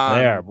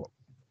 There.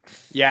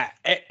 Yeah,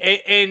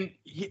 and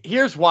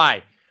here's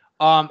why.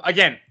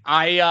 Again,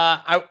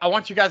 I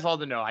want you guys all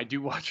to know I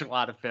do watch a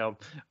lot of film.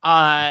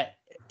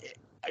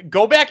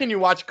 Go back and you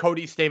watch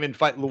Cody Stamann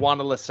fight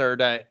Luana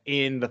Lacerda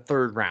in the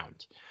 3rd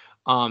round.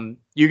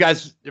 You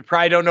guys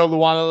probably don't know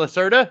Luana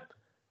Lacerda.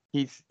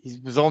 He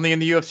was only in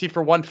the UFC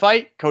for 1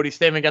 fight. Cody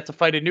Stamann got to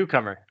fight a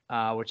newcomer,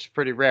 which is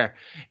pretty rare.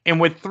 And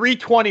with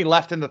 3:20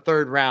 left in the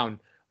 3rd round,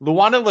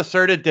 Luana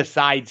Lacerda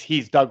decides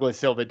he's Douglas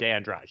Silva de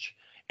Andrade.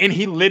 And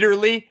he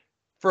literally,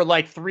 for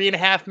like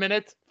 3.5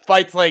 minutes,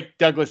 fights like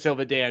Douglas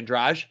Silva de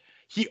Andrade.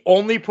 He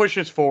only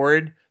pushes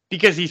forward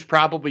because he's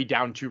probably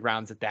down 2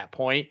 rounds at that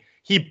point.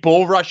 He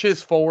bull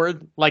rushes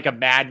forward like a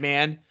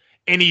madman,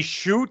 and he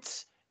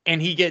shoots,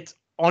 and he gets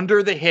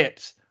under the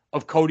hips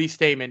of Cody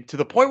Stamann to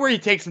the point where he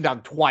takes him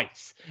down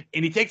twice.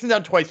 And he takes him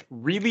down twice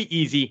really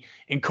easy,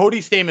 and Cody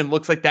Stamann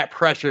looks like that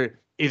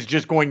pressure is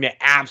just going to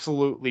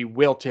absolutely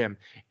wilt him.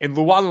 And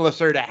Luana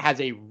Lacerda has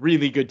a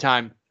really good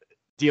time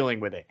dealing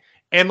with it.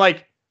 And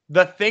like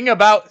the thing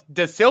about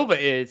Da Silva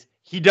is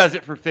he does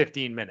it for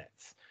 15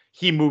 minutes.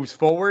 He moves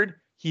forward.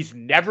 He's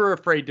never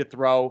afraid to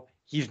throw.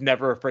 He's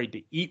never afraid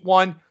to eat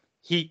one.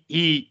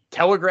 He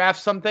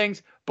telegraphs some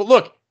things. But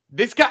look,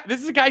 this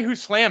is a guy who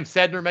slammed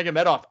Sadner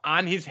Magomedov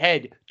on his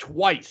head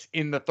twice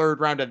in the third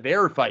round of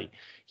their fight.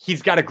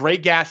 He's got a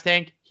great gas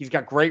tank. He's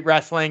got great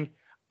wrestling.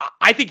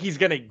 I think he's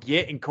going to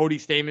get in Cody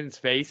Staman's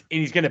face,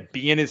 and he's going to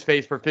be in his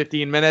face for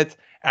 15 minutes.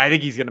 And I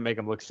think he's going to make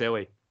him look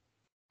silly.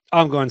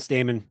 I'm going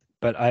Staman,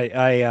 but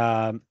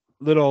I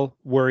little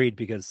worried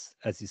because,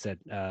 as you said,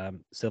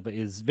 Silva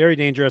is very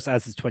dangerous,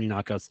 as his 20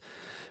 knockouts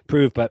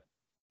prove. But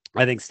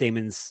I think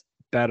Staman's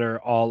better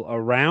all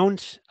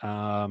around,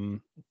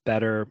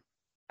 better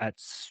at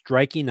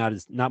striking,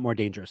 not more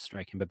dangerous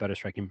striking, but better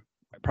striking.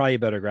 Probably a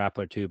better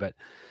grappler too. But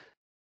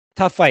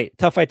tough fight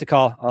to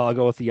call. I'll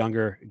go with the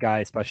younger guy,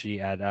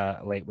 especially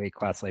at late weight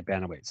class, like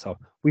bantamweight. So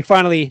we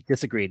finally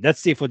disagreed. Let's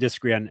see if we'll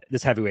disagree on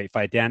this heavyweight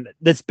fight, Dan.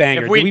 This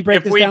banger. If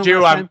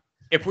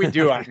we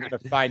do, I'm going to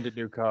find a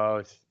new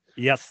co-host.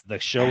 Yes, the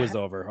show is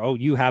over. Oh,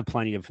 you have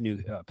plenty of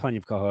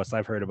co-hosts.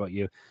 I've heard about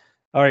you.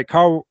 All right,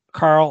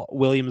 Carl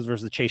Williams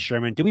versus Chase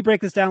Sherman. Did we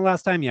break this down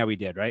last time? Yeah, we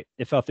did, right?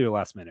 It fell through the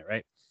last minute,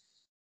 right?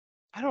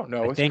 I don't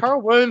know. Is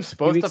Carl Williams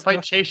supposed to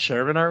fight Chase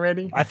Sherman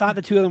already? I thought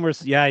the two of them were.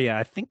 Yeah.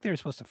 I think they were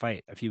supposed to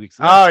fight a few weeks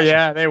ago. Oh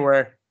yeah, they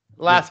were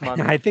last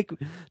month. I think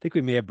we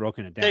may have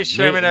broken it down. Chase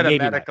Sherman had a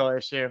medical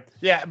issue.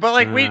 Yeah, but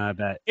like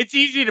it's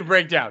easy to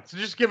break down. So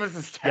just give us the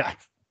stats. Yeah.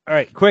 All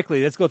right,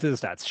 quickly, let's go through the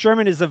stats.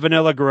 Sherman is a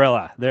vanilla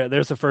gorilla.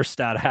 There's the first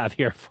stat I have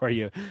here for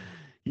you.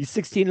 He's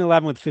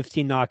 16-11 with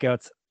 15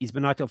 knockouts. He's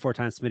been knocked out 4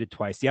 times, submitted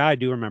twice. Yeah, I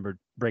do remember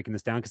breaking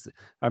this down because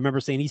I remember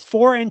saying he's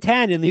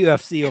 4-10 in the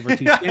UFC over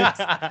 2 stints.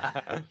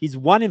 He's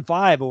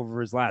 1-5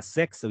 over his last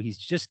 6, so he's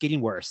just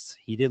getting worse.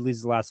 He did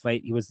lose the last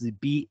fight. He was the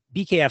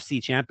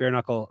BKFC champ, bare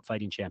knuckle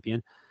fighting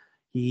champion.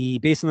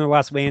 Based on their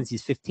last weigh-ins,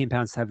 he's 15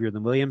 pounds heavier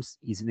than Williams.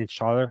 He's an inch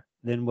taller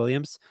than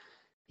Williams.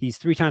 He's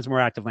 3 times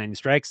more active landing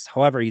strikes.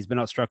 However, he's been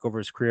outstruck over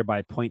his career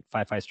by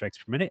 0.55 strikes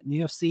per minute in the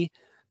UFC,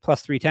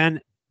 plus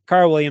 310.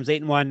 Carl Williams,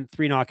 8-1,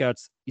 3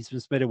 knockouts. He's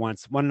been submitted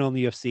once, 1-0 in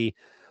the UFC,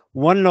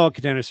 1-0 in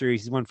Contender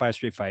Series. He's won 5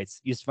 straight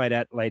fights. Used to fight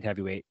at light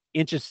heavyweight.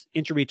 Inch of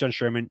reach on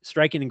Sherman.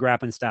 Striking and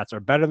grappling stats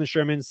are better than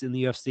Sherman's in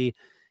the UFC.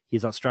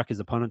 He's outstruck his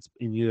opponents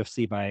in the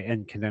UFC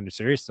and Contender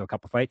Series, so a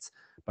couple fights,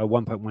 by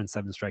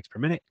 1.17 strikes per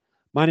minute.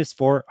 Minus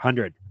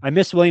 400. I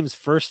missed Williams'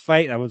 first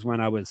fight. That was when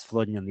I was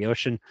floating in the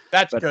ocean.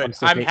 That's good.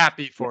 I'm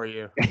happy for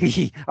you.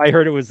 I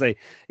heard it was a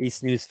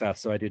snooze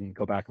fest, so I didn't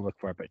go back and look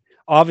for it. But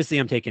obviously,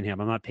 I'm taking him.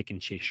 I'm not picking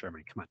Chase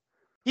Sherman. Come on.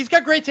 He's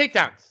got great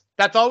takedowns.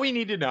 That's all we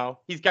need to know.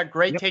 He's got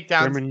great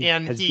takedowns. Sherman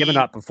and has given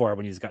up before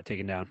when he's got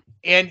taken down.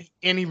 And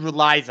he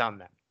relies on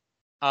them,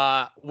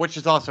 which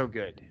is also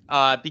good.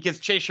 Because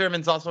Chase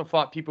Sherman's also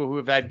fought people who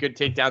have had good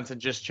takedowns and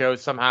just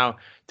chose somehow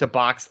to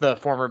box the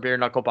former bare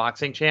knuckle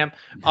boxing champ.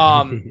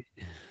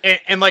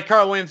 And like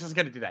Carl Williams is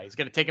going to do that. He's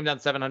going to take him down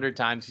 700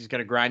 times. He's going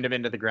to grind him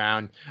into the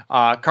ground.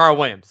 Carl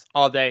Williams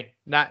all day.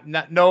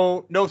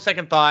 No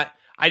second thought.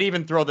 I'd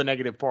even throw the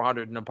negative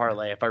 400 in a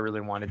parlay if I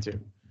really wanted to.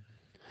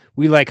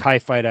 We like high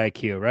fight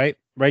IQ, right?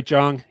 Right,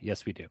 Jong?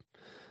 Yes, we do.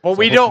 Well, so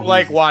we don't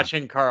like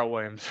watching Carl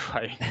Williams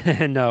fight.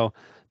 No,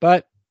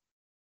 but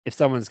if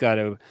someone's got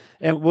to,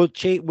 and will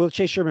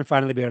Chase Sherman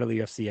finally be out of the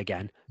UFC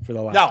again for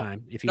the last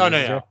time? If he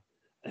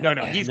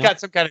No. He's got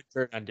some kind of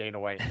dirt on Dana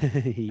White.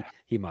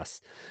 he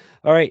must.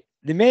 All right,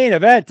 the main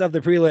event of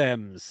the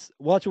prelims: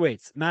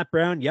 welterweights. Matt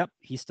Brown, yep,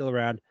 he's still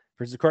around.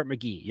 Versus Court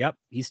McGee, yep,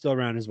 he's still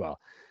around as well.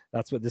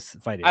 That's what this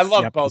fight is. I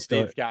love both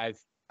these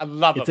guys. I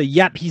love them. It's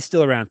a he's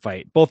still around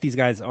fight. Both these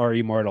guys are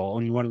immortal.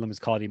 Only one of them is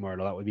called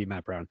immortal. That would be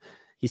Matt Brown.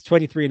 He's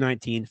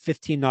 23-19,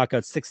 15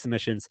 knockouts, 6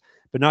 submissions,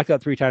 but knocked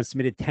out 3 times,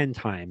 submitted 10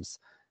 times.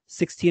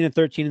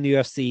 16-13 in the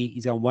UFC.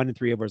 He's gone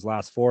 1-3 over his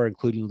last 4,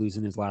 including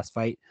losing his last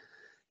fight.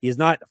 He has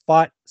not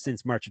fought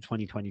since March of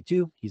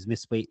 2022. He's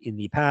missed weight in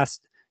the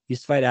past. He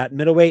used to fight at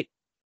middleweight.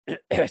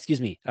 Excuse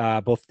me.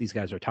 Both of these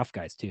guys are tough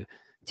guys too.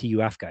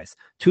 TUF guys.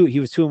 He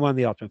was 2-1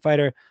 the Ultimate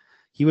Fighter.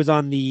 He was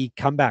on the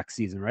comeback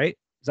season, right?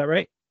 Is that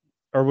right?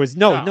 Or was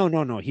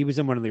no. He was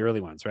in one of the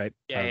early ones, right?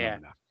 Yeah.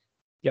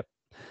 Yep.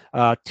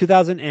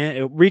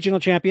 2000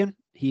 regional champion.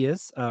 He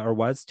is or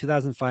was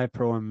 2005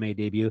 pro MMA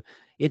debut.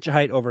 Inch of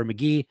height over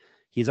McGee.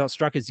 He's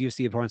outstruck his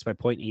UFC opponents by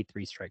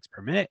 0.83 strikes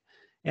per minute,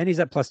 and he's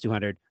at plus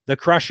 200. The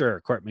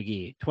Crusher, Court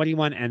McGee,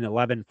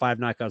 21-11, 5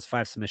 knockouts,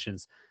 5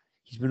 submissions.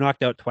 He's been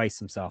knocked out twice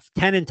himself.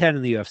 10-10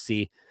 in the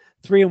UFC,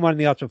 3-1 in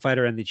the Ultimate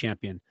Fighter, and the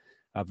champion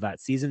of that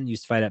season.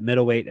 Used to fight at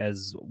middleweight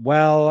as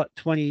well.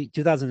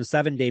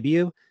 2007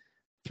 debut.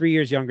 3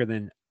 years younger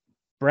than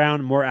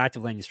Brown, more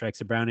active landing strikes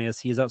than Brown is.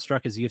 He has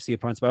outstruck his UFC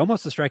opponents by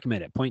almost a strike a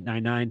minute,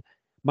 0.99,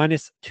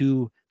 minus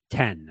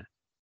 210.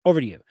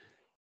 Over to you.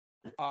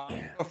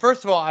 Well,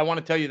 first of all, I want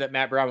to tell you that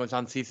Matt Brown was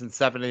on season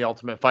 7 of The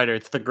Ultimate Fighter.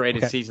 It's the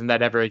greatest season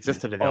that ever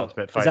existed in The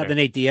Ultimate Fighter. Is that the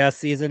Nate Diaz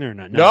season or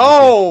not?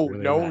 No.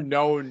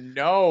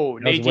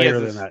 Nate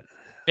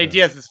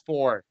Diaz is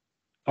 4.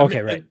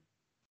 Okay, right.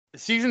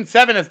 season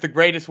 7 is the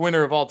greatest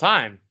winner of all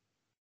time.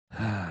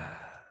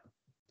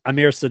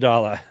 Amir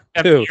Sadala.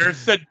 Amir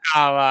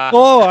Sadala.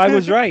 Oh, I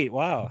was right.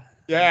 Wow.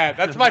 Yeah,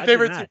 that's my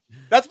favorite.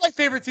 That's my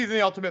favorite season of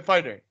The Ultimate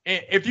Fighter.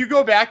 If you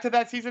go back to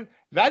that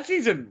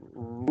season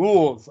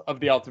rules of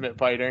The Ultimate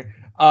Fighter.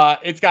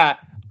 It's got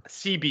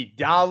CB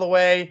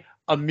Dalloway,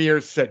 Amir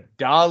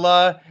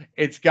Sadala.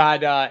 It's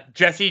got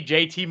Jesse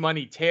JT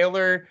Money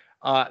Taylor,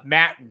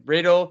 Matt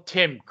Riddle,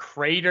 Tim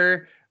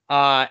Crater,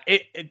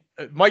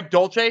 Mike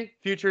Dolce,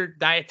 future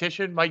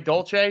dietitian Mike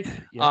Dolce.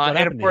 Yeah, what happened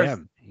and of course, to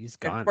him? He's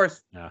gone. of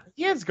course, yeah.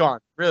 He is gone,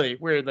 really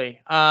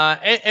weirdly.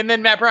 And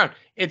then Matt Brown.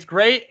 It's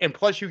great. And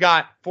plus you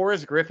got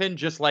Forrest Griffin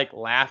just like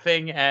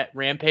laughing at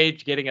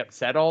Rampage, getting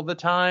upset all the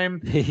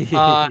time.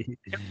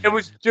 It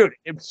was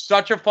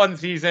such a fun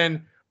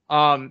season.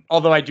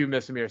 Although I do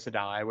miss Amir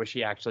Sadala. I wish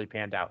he actually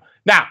panned out.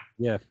 Now,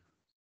 yeah.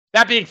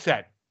 That being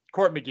said,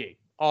 Court McGee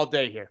all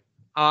day here.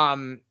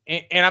 And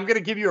I'm going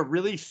to give you a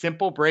really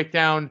simple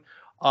breakdown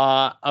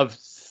of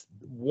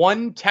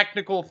one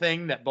technical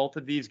thing that both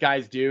of these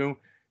guys do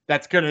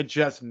that's going to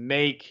just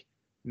make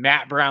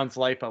Matt Brown's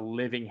life a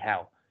living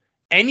hell.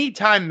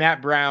 Anytime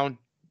Matt Brown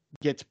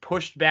gets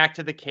pushed back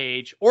to the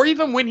cage, or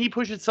even when he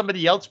pushes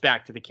somebody else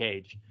back to the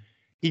cage,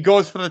 he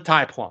goes for the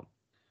tie plumb.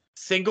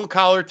 Single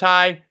collar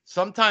tie,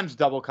 sometimes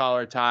double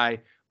collar tie,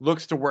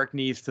 looks to work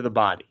knees to the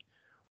body.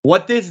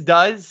 What this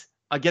does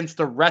against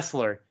a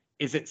wrestler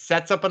is it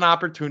sets up an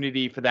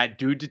opportunity for that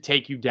dude to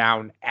take you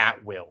down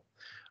at will.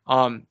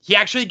 He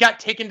actually got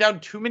taken down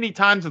too many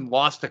times and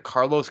lost to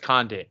Carlos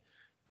Condit.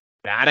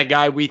 Not a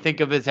guy we think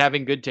of as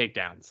having good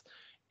takedowns.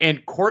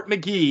 And Court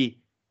McGee,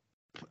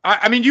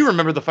 I mean, you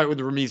remember the fight with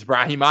Ramiz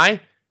Brahimaj?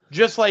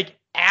 Just like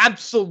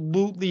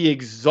absolutely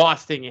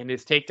exhausting in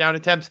his takedown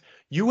attempts.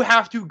 You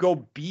have to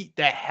go beat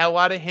the hell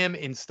out of him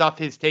and stuff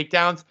his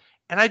takedowns.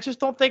 And I just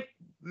don't think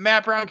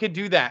Matt Brown can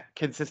do that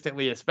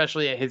consistently,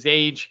 especially at his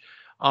age.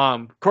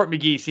 Court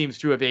McGee seems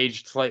to have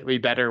aged slightly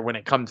better when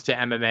it comes to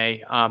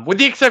MMA, with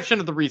the exception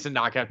of the recent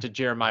knockout to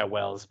Jeremiah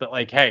Wells. But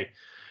like, hey,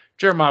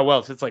 Jeremiah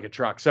Wells hits like a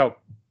truck. So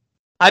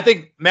I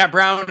think Matt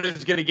Brown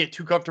is going to get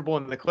too comfortable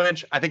in the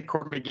clinch. I think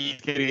Court McGee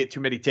is going to get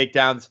too many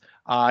takedowns.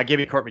 Give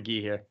me Court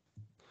McGee here.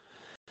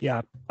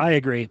 Yeah, I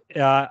agree.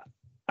 I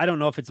don't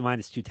know if it's a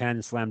minus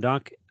 210 slam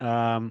dunk,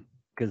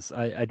 because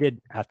I did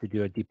have to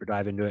do a deeper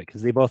dive into it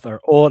because they both are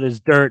old as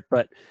dirt,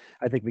 but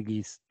I think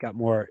McGee's got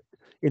more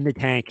in the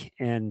tank,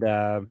 and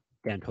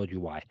Dan told you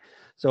why.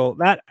 So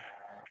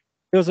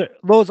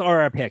those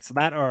are our picks.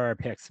 That are our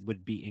picks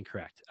would be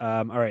incorrect.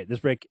 All right,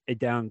 let's break it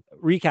down.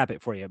 Recap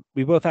it for you.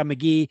 We both have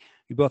McGee.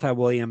 We both have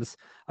Williams.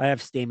 I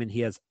have Stamen.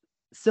 He has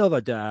Silva,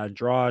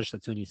 Andrade.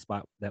 That's the only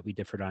spot that we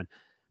differed on.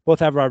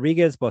 Both have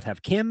Rodriguez. Both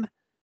have Kim.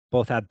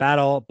 Both have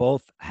Battle.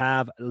 Both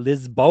have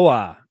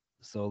Lisboa.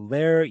 So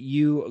there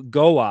you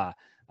go.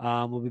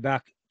 We'll be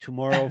back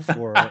tomorrow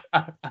for I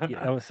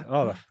gotta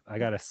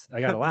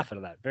laugh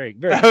at that. Very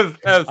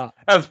that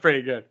was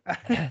pretty good.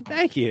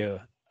 Thank you.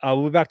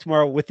 We'll be back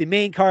tomorrow with the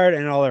main card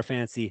and all our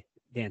fancy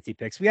dancy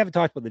picks. We haven't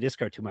talked about the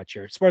Discord too much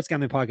here.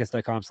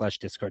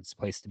 sportsgamblingpodcast.com/Discord is the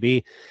place to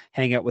be.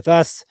 Hang out with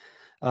us.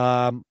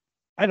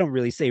 I don't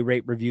really say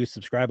rate, review,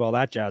 subscribe, all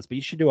that jazz, but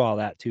you should do all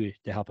that too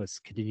to help us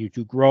continue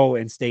to grow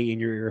and stay in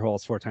your ear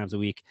holes 4 times a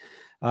week.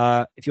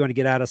 If you want to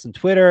get at us on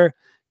Twitter,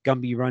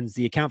 Gumby runs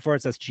the account for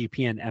us. That's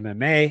GPN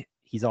MMA.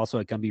 He's also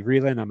at Gumby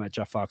Vreeland. I'm at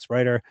Jeff Fox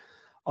Writer.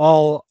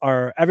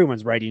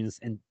 Everyone's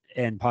writings and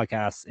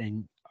podcasts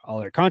and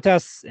all our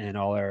contests and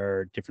all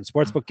our different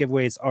sportsbook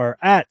giveaways are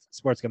at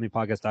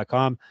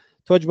sportsgamblingpodcast.com.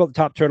 Told you about the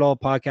Top Turtle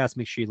podcast.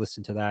 Make sure you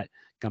listen to that,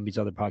 Gumby's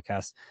other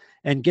podcasts,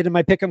 and get in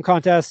my pick'em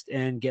contest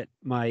and get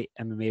my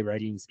MMA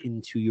writings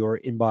into your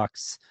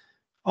inbox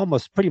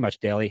almost pretty much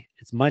daily.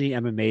 It's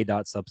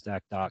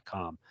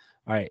moneymma.substack.com.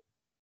 All right.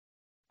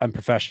 I'm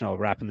professional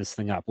wrapping this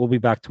thing up. We'll be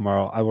back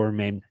tomorrow. I will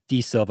remain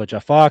D Silva,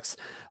 Jeff Fox.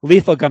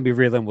 Lethal Gumby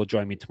Vreeland will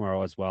join me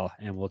tomorrow as well,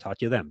 and we'll talk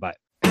to you then. Bye.